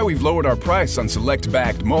 That's why we've lowered our price on select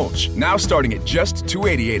bagged mulch, now starting at just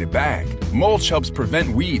 $2.88 a bag. Mulch helps prevent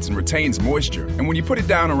weeds and retains moisture. And when you put it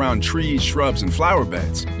down around trees, shrubs, and flower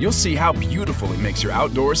beds, you'll see how beautiful it makes your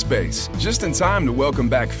outdoor space. Just in time to welcome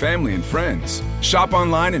back family and friends. Shop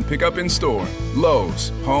online and pick up in store. Lowe's,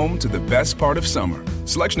 home to the best part of summer.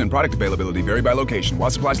 Selection and product availability vary by location.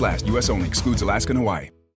 While supplies last, U.S. only. Excludes Alaska and Hawaii.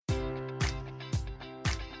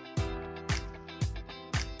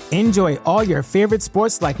 Enjoy all your favorite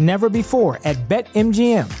sports like never before at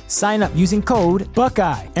BetMGM. Sign up using code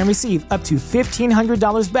Buckeye and receive up to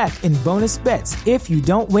 $1,500 back in bonus bets if you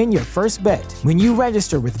don't win your first bet. When you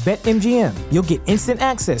register with BetMGM, you'll get instant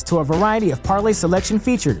access to a variety of parlay selection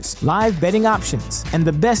features, live betting options, and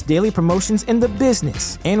the best daily promotions in the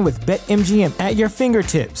business. And with BetMGM at your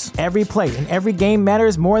fingertips, every play and every game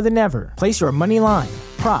matters more than ever. Place your money line,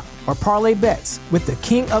 prop, or parlay bets with the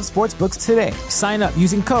king of sportsbooks today. Sign up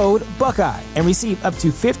using code Buckeye and receive up to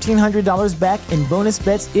 $1,500 back in bonus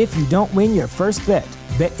bets if you don't win your first bet.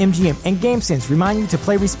 BetMGM and GameSense remind you to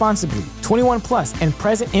play responsibly. 21 plus and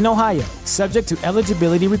present in Ohio, subject to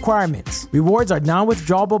eligibility requirements. Rewards are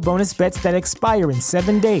non-withdrawable bonus bets that expire in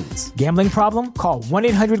 7 days. Gambling problem? Call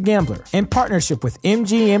 1-800-GAMBLER. In partnership with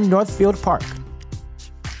MGM Northfield Park.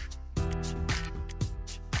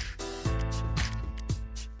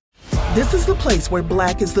 This is the place where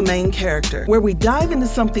Black is the main character, where we dive into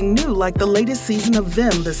something new like the latest season of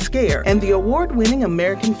Them, The Scare, and the award-winning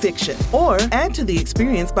American Fiction. Or add to the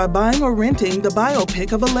experience by buying or renting the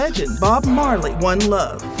biopic of a legend, Bob Marley, One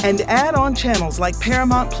Love. And add on channels like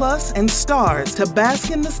Paramount Plus and Stars to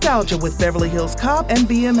bask in nostalgia with Beverly Hills Cop and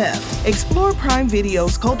BMF. Explore Prime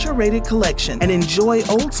Video's culture-rated collection and enjoy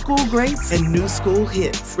old school greats and new school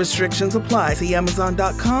hits. Restrictions apply. See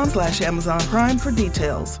Amazon.com/Amazon Prime for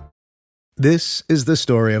details. This is the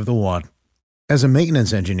story of the one. As a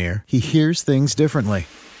maintenance engineer, he hears things differently.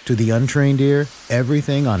 To the untrained ear,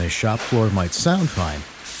 everything on his shop floor might sound fine,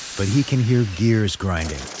 but he can hear gears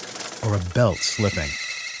grinding or a belt slipping.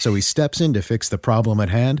 So he steps in to fix the problem at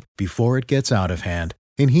hand before it gets out of hand.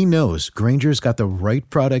 And he knows Grainger's got the right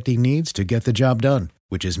product he needs to get the job done,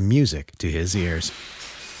 which is music to his ears.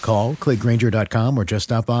 Call, click Grainger.com, or just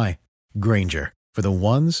stop by. Grainger, for the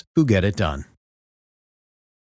ones who get it done.